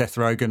Seth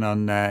Rogen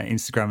on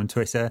Instagram and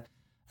Twitter.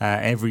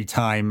 Every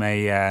time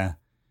a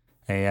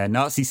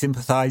Nazi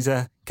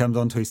sympathiser comes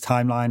onto his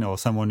timeline, or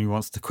someone who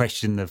wants to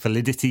question the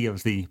validity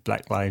of the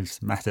Black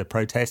Lives Matter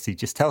protest, he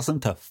just tells them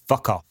to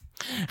fuck off.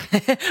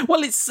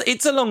 Well,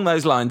 it's along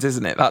those lines,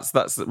 isn't it?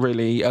 That's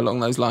really along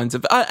those lines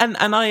of, and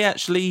I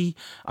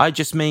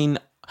just mean,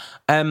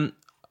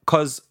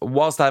 because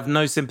whilst I have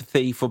no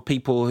sympathy for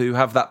people who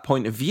have that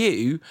point of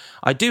view,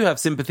 I do have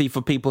sympathy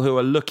for people who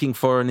are looking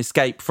for an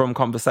escape from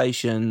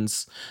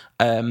conversations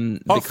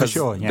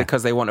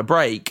because they want a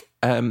break.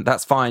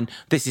 That's fine.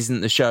 This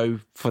isn't the show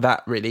for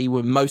that, really.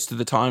 Most of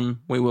the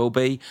time we will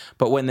be.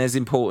 But when there's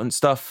important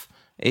stuff,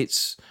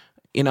 it's,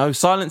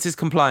 silence is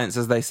compliance,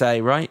 as they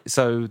say, right?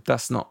 So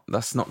that's not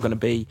going to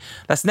be...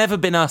 That's never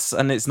been us,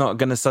 and it's not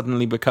going to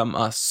suddenly become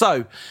us.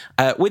 So,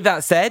 with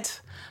that said...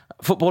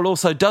 Football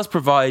also does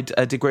provide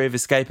a degree of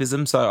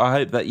escapism, so I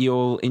hope that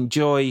you'll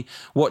enjoy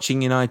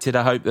watching United.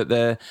 I hope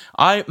that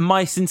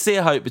my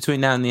sincere hope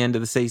between now and the end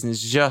of the season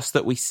is just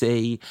that we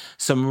see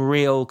some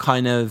real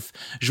kind of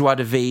joie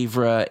de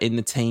vivre in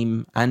the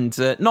team, and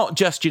not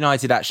just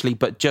United actually,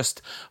 but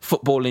just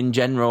football in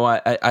general.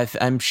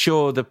 I'm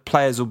sure the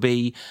players will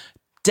be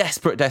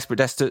desperate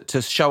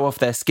to show off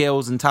their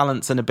skills and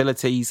talents and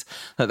abilities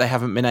that they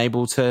haven't been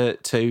able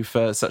to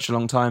for such a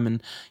long time.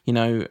 And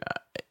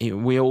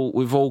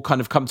we've all kind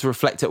of come to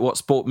reflect at what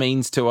sport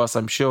means to us,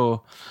 I'm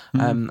sure.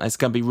 It's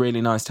going to be really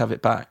nice to have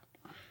it back.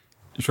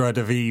 Joie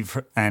de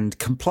vivre and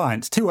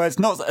compliance, 2 words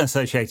not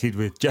associated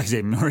with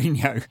Jose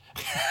Mourinho.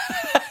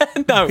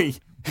 No.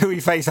 who we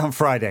face on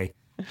Friday.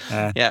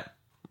 Yeah,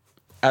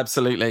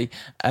 absolutely.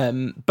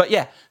 But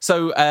yeah,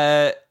 so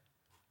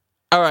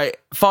all right,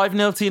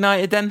 5-0 to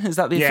United then? Is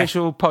that the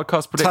official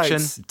podcast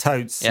prediction?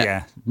 Totes,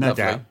 yeah, no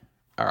lovely. doubt.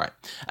 All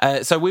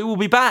right. So we will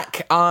be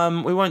back.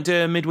 We won't do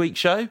a midweek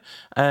show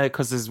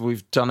because as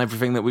we've done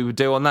everything that we would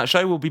do on that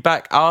show, we'll be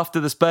back after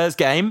the Spurs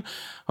game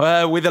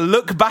with a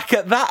look back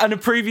at that and a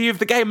preview of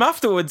the game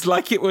afterwards,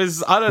 like it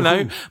was, I don't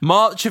know,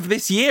 March of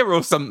this year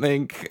or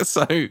something.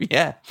 So,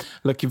 yeah,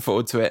 looking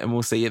forward to it, and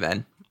we'll see you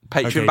then.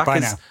 Patreon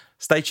backers,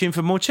 stay tuned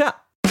for more chat.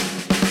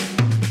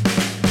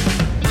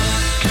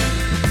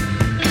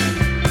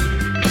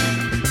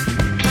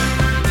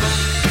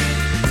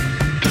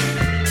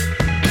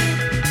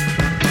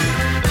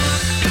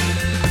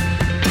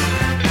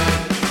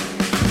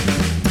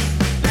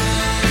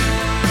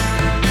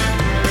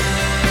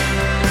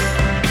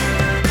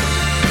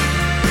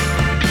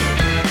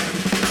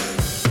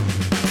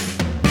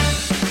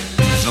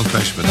 No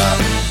question about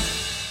that.